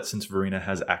 but since Verena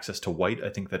has access to white, I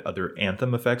think that other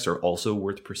Anthem effects are also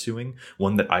worth pursuing.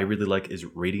 One that I really like is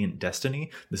Radiant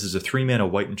Destiny. This is a 3-mana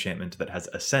white enchantment that has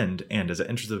Ascend, and as it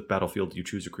enters the battlefield, you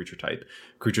choose a creature type.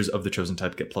 Creatures of the chosen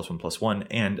type get +1/+1,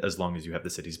 and as long as you have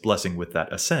the City's Blessing with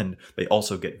that Ascend, they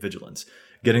also get Vigilance.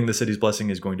 Getting the City's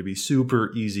Blessing is going to be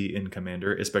super easy in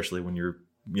Commander, especially when you're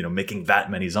making that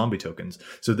many zombie tokens.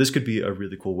 So this could be a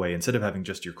really cool way. Instead of having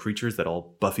just your creatures that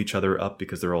all buff each other up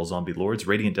because they're all zombie lords,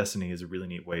 Radiant Destiny is a really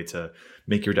neat way to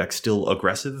make your deck still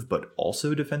aggressive, but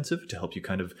also defensive, to help you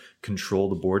kind of control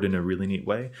the board in a really neat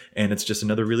way. And it's just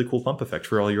another really cool pump effect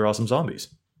for all your awesome zombies.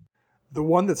 The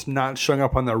one that's not showing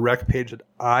up on the rec page that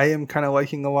I am kind of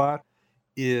liking a lot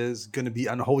is going to be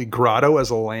Unholy Grotto as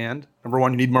a land. Number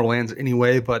one, you need more lands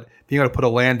anyway, but being able to put a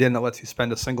land in that lets you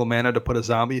spend a single mana to put a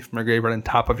zombie from your graveyard on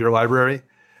top of your library,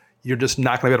 you're just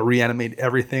not going to be able to reanimate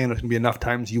everything, and there's going to be enough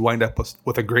times you wind up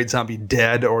with a great zombie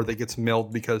dead, or that gets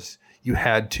milled because you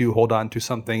had to hold on to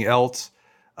something else.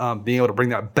 Being able to bring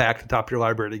that back to the top of your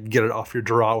library to get it off your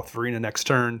draw with Verena next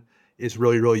turn is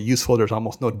really, really useful. There's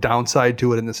almost no downside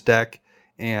to it in this deck,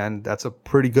 and that's a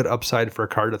pretty good upside for a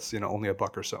card that's only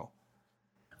 $1 or so.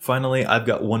 Finally, I've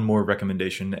got one more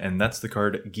recommendation, and that's the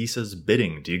card Gisa's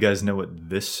Bidding. Do you guys know what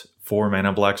this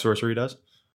 4-mana black sorcery does?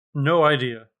 No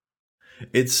idea.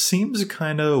 It seems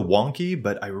kind of wonky,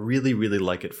 but I really, really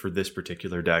like it for this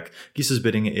particular deck. Gisa's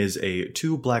Bidding is a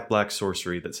 2 black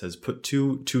sorcery that says put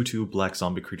 2/2 black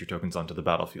zombie creature tokens onto the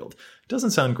battlefield.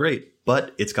 Doesn't sound great,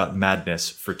 but it's got Madness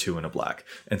for 2 and a black.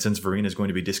 And since Verena is going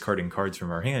to be discarding cards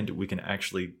from our hand, we can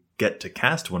actually get to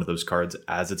cast one of those cards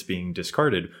as it's being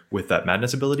discarded with that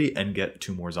Madness ability and get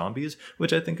 2 more zombies,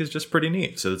 which I think is just pretty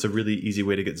neat. So it's a really easy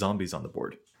way to get zombies on the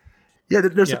board. Yeah,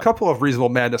 there's a couple of reasonable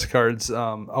Madness cards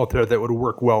out there that would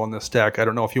work well in this deck. I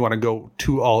don't know if you want to go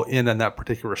too all in on that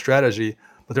particular strategy,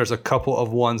 but there's a couple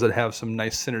of ones that have some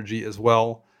nice synergy as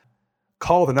well.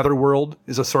 Call of the Netherworld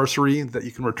is a sorcery that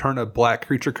you can return a black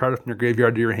creature card from your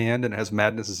graveyard to your hand, and it has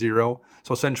Madness 0.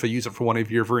 So essentially use it for one of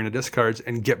your Verena discards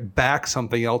and get back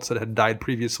something else that had died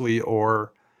previously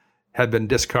or had been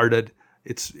discarded.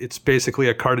 It's basically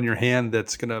a card in your hand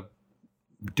that's going to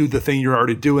do the thing you're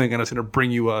already doing, and it's going to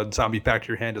bring you a zombie back to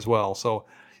your hand as well. So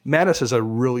Madness is a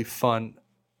really fun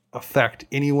effect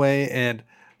anyway, and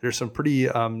there's some pretty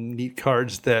neat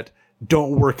cards that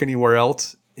don't work anywhere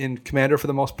else in Commander for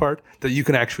the most part that you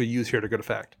can actually use here to good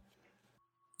effect.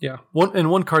 Yeah.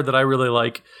 One card that I really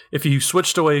like, if you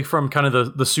switched away from kind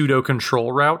of the pseudo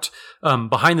control route,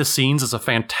 Behind the Scenes is a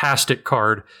fantastic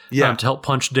card to help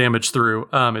punch damage through.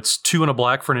 It's 2 and a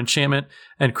black for an enchantment,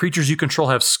 and creatures you control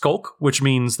have Skulk, which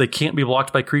means they can't be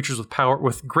blocked by creatures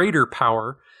with greater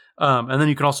power. And then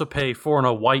you can also pay 4 and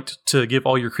a white to give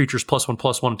all your creatures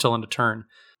 +1/+1 until end of turn.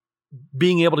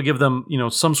 Being able to give them,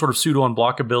 some sort of pseudo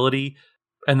unblockability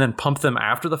and then pump them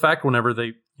after the fact whenever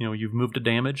they, you've moved to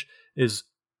damage is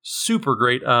super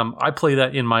great. I play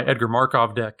that in my Edgar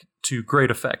Markov deck to great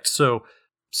effect. So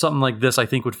something like this, I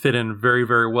think, would fit in very,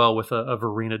 very well with a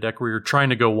Verena deck where you're trying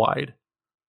to go wide.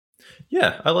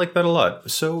 Yeah, I like that a lot.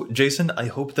 So, Jason, I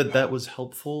hope that was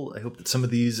helpful. I hope that some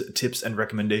of these tips and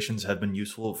recommendations have been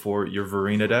useful for your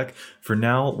Verena deck. For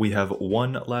now, we have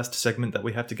one last segment that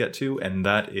we have to get to, and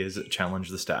that is Challenge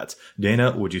the Stats.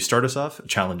 Dana, would you start us off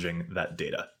challenging that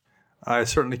data? I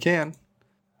certainly can.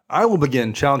 I will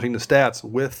begin challenging the stats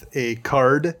with a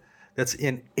card that's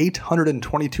in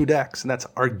 822 decks, and that's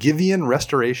Argivian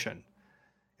Restoration.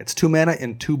 It's 2 mana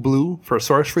and 2 blue for a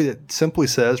sorcery that simply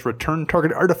says return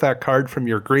target artifact card from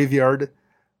your graveyard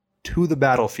to the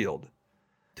battlefield.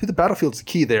 To the battlefield's the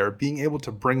key there. Being able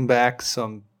to bring back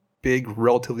some big,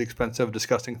 relatively expensive,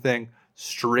 disgusting thing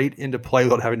straight into play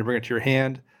without having to bring it to your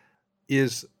hand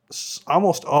is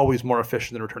almost always more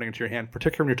efficient than returning it to your hand,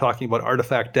 particularly when you're talking about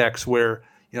artifact decks where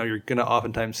you're going to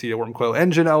oftentimes see a Wormcoil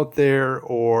Engine out there,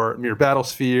 or Mere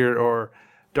Battlesphere, or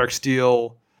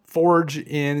Darksteel Forge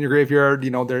in your graveyard.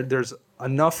 There's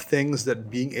enough things that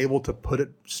being able to put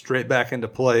it straight back into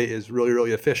play is really,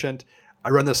 really efficient. I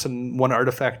run this in one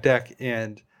artifact deck,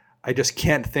 and I just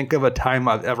can't think of a time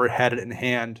I've ever had it in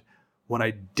hand when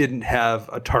I didn't have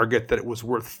a target that it was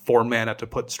worth 4 mana to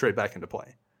put straight back into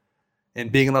play.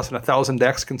 And being in less than 1,000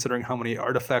 decks, considering how many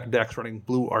artifact decks running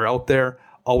blue are out there,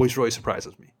 always really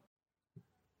surprises me.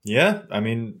 Yeah, I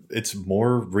mean, it's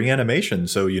more reanimation,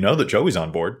 so you know that Joey's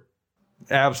on board.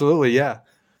 Absolutely, yeah.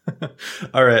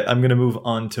 All right, I'm going to move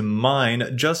on to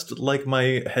mine. Just like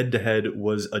my head-to-head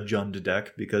was a Jund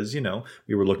deck, because,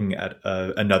 we were looking at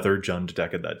another Jund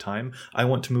deck at that time. I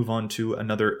want to move on to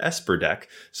another Esper deck,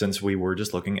 since we were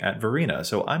just looking at Verena.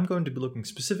 So I'm going to be looking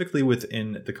specifically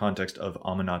within the context of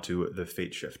Aminatou the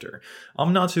Fate Shifter.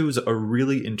 Aminatou is a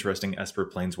really interesting Esper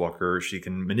Planeswalker. She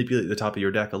can manipulate the top of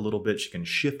your deck a little bit. She can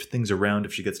shift things around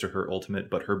if she gets to her ultimate,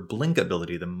 but her Blink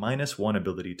ability, the -1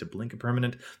 ability to blink a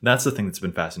permanent, that's the thing that's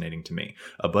been fascinating to me.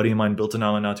 A buddy of mine built an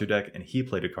Aminatou deck, and he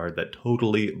played a card that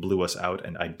totally blew us out,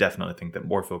 and I definitely think that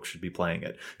more folks should be playing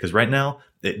it. Because right now,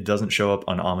 it doesn't show up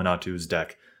on Aminatou's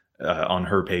deck on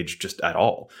her page just at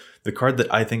all. The card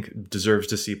that I think deserves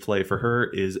to see play for her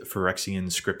is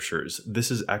Phyrexian Scriptures.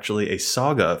 This is actually a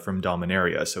saga from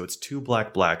Dominaria, so it's 2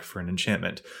 black for an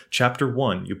enchantment. Chapter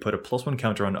 1, you put a +1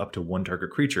 counter on up to 1 target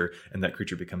creature, and that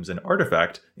creature becomes an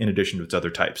artifact in addition to its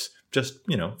other types. Just,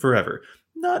 forever.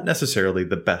 Not necessarily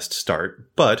the best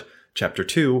start, but Chapter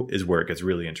 2 is where it gets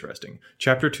really interesting.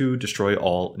 Chapter 2, destroy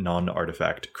all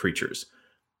non-artifact creatures.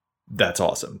 That's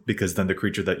awesome, because then the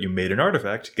creature that you made an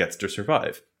artifact gets to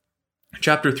survive.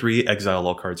 Chapter 3, exile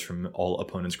all cards from all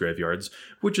opponents' graveyards,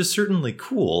 which is certainly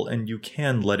cool, and you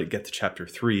can let it get to Chapter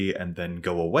 3 and then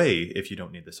go away if you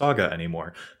don't need the saga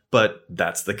anymore. But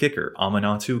that's the kicker.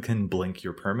 Aminatou can blink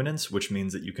your permanents, which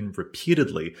means that you can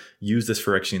repeatedly use this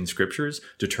Phyrexian Scriptures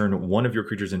to turn one of your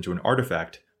creatures into an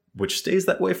artifact which stays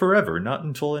that way forever, not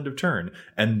until end of turn,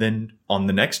 and then on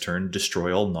the next turn,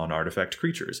 destroy all non-artifact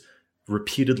creatures,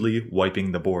 repeatedly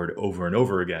wiping the board over and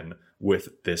over again with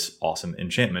this awesome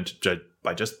enchantment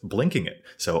by just blinking it.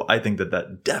 So I think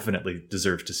that definitely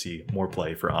deserves to see more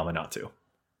play for Aminatou.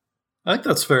 I think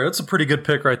that's fair. That's a pretty good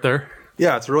pick right there.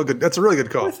 Yeah, that's a really good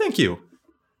call. Well, thank you.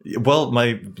 Well,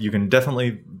 you can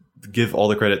definitely give all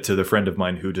the credit to the friend of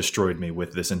mine who destroyed me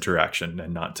with this interaction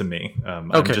and not to me.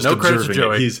 I'm just no credit to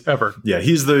Joey, ever. Yeah,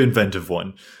 he's the inventive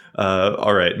one.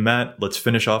 All right, Matt, let's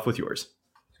finish off with yours.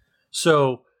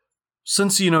 So,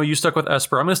 since you stuck with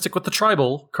Esper, I'm going to stick with the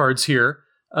tribal cards here.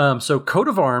 So, Coat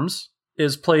of Arms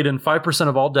is played in 5%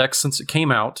 of all decks since it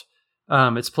came out.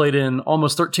 It's played in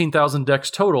almost 13,000 decks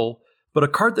total, but a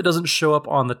card that doesn't show up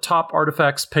on the top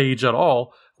artifacts page at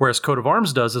all, whereas Coat of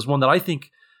Arms does, is one that I think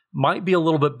might be a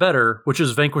little bit better, which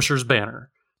is Vanquisher's Banner.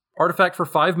 Artifact for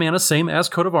 5 mana, same as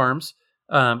Coat of Arms.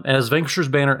 As Vanquisher's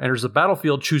Banner enters the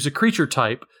battlefield, choose a creature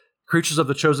type. Creatures of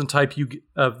the chosen type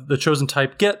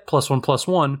get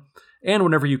 +1/+1, and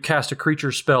whenever you cast a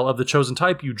creature spell of the chosen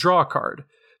type, you draw a card.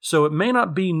 So it may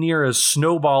not be near as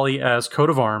snowbally as Coat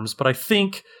of Arms, but I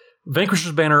think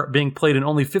Vanquisher's Banner being played in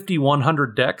only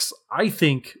 5,100 decks, I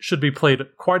think should be played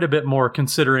quite a bit more,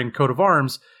 considering Coat of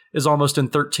Arms is almost in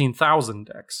 13,000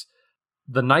 decks.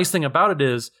 The nice thing about it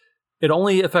is it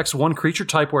only affects one creature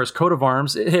type, whereas Coat of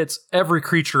Arms, it hits every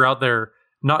creature out there,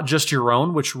 not just your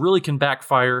own, which really can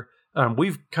backfire.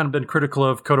 We've kind of been critical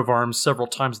of Coat of Arms several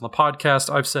times in the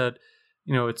podcast. I've said,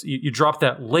 it's you drop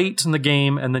that late in the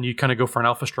game, and then you kind of go for an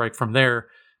alpha strike from there,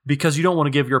 because you don't want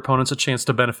to give your opponents a chance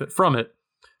to benefit from it.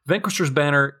 Vanquisher's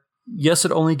Banner, yes,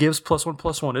 it only gives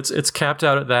 +1/+1. It's capped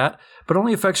out at that, but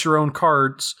only affects your own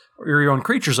cards, or your own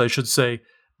creatures, I should say.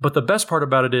 But the best part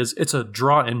about it is it's a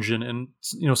draw engine, and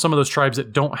some of those tribes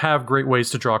that don't have great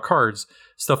ways to draw cards,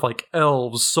 stuff like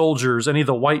elves, soldiers, any of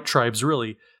the white tribes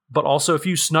really. But also, if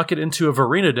you snuck it into a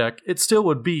Varina deck, it still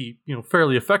would be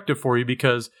fairly effective for you,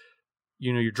 because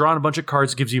you're drawing a bunch of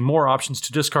cards, gives you more options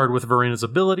to discard with Varina's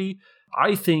ability.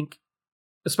 I think,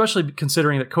 especially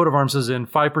considering that Coat of Arms is in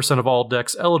 5% of all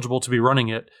decks eligible to be running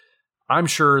it, I'm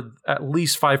sure at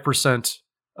least 5%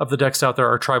 of the decks out there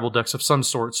are tribal decks of some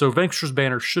sort. So Vanquisher's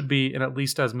Banner should be in at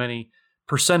least as many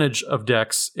percentage of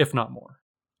decks, if not more.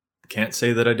 Can't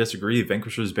say that I disagree.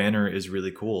 Vanquisher's Banner is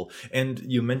really cool. And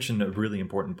you mentioned a really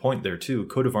important point there, too.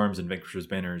 Coat of Arms and Vanquisher's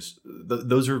Banners,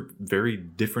 those are very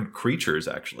different creatures,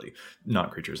 actually.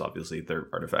 Not creatures, obviously. They're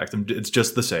artifacts. It's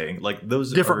just the saying. Like,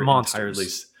 those different are monsters.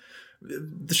 Entirely...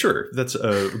 Sure, that's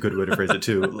a good way to phrase it,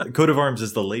 too. Coat of Arms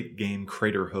is the late-game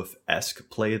Craterhoof-esque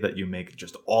play that you make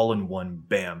just all in one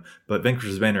bam. But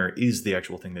Vanquisher's Banner is the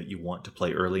actual thing that you want to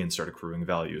play early and start accruing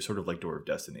value, sort of like Door of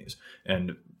Destinies.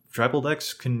 And tribal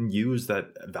decks can use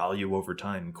that value over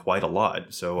time quite a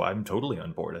lot, so I'm totally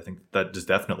on board. I think that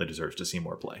definitely deserves to see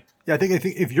more play. Yeah, I think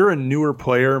if you're a newer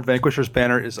player, Vanquisher's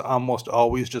Banner is almost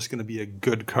always just going to be a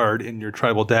good card in your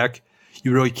tribal deck.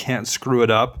 You really can't screw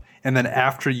it up. And then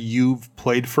after you've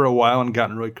played for a while and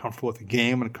gotten really comfortable with the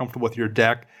game and comfortable with your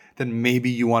deck, then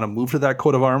maybe you want to move to that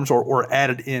Coat of Arms or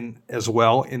add it in as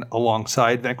well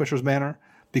alongside Vanquisher's Banner,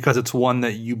 because it's one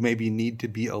that you maybe need to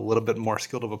be a little bit more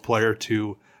skilled of a player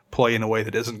to play in a way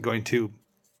that isn't going to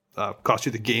cost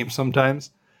you the game sometimes.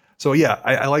 So yeah,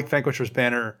 I like Vanquisher's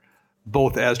Banner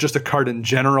both as just a card in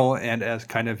general and as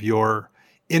kind of your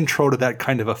intro to that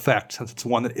kind of effect, since it's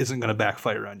one that isn't going to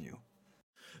backfire on you.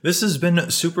 This has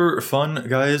been super fun,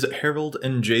 guys. Harold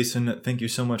and Jason, thank you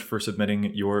so much for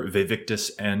submitting your Vivictus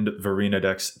and Varina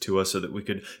decks to us so that we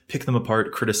could pick them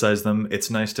apart, criticize them. It's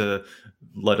nice to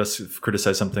let us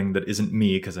criticize something that isn't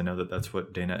me, because I know that that's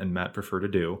what Dana and Matt prefer to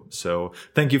do. So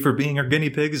thank you for being our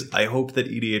guinea pigs. I hope that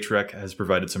EDHREC has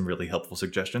provided some really helpful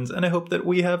suggestions, and I hope that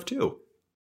we have too.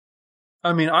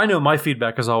 I mean, I know my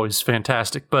feedback is always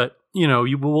fantastic, but,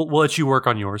 we'll let you work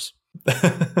on yours.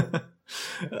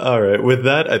 All right. With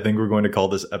that, I think we're going to call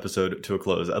this episode to a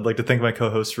close. I'd like to thank my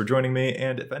co-hosts for joining me.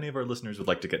 And if any of our listeners would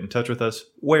like to get in touch with us,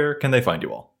 where can they find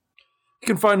you all? You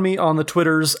can find me on the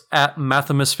Twitters at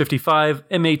Mathimus55,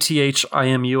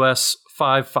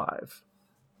 MATHIMUS55.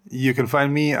 You can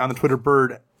find me on the Twitter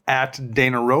bird at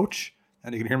Dana Roach.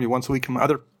 And you can hear me once a week on my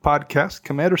other podcast,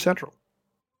 Commander Central.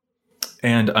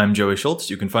 And I'm Joey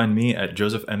Schultz. You can find me at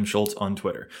Joseph M. Schultz on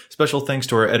Twitter. Special thanks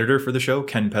to our editor for the show,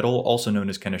 Ken Peddle, also known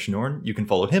as Kenish Norn. You can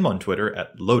follow him on Twitter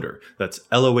at Loader. That's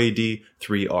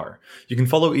LOAD3R. You can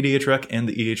follow EDHREC and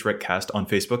the EDHRECast on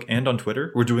Facebook and on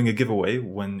Twitter. We're doing a giveaway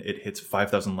when it hits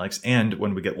 5,000 likes and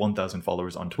when we get 1,000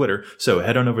 followers on Twitter. So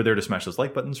head on over there to smash those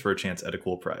like buttons for a chance at a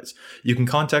cool prize. You can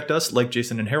contact us, like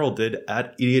Jason and Harold did,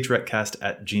 at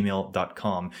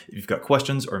EDHRECast@gmail.com. If you've got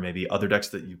questions or maybe other decks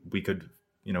that we could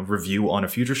review on a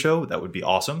future show, that would be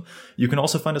awesome. You can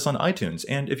also find us on iTunes,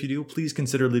 and if you do, please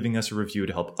consider leaving us a review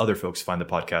to help other folks find the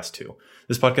podcast too.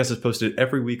 This podcast is posted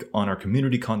every week on our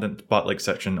community content spotlight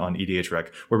section on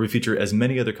EDHREC, where we feature as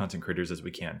many other content creators as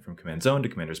we can, from Command Zone to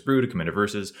Commander's Brew to Commander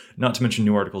Versus, not to mention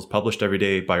new articles published every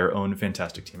day by our own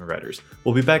fantastic team of writers.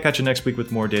 We'll be back at you next week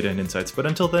with more data and insights, but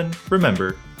until then,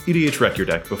 remember, EDHREC your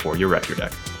deck before you wreck your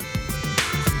deck.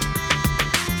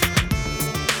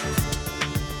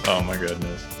 Oh my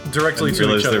goodness. Directly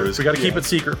to each other. We got to keep it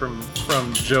secret from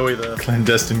Joey, the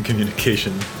clandestine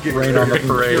communication. Rain on the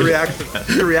parade.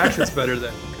 Your reaction's better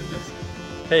then.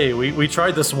 Hey, we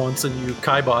tried this once and you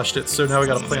kiboshed it, so now we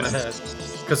got to plan ahead.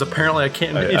 Because apparently I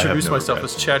can't introduce myself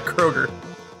as Chad Kroger.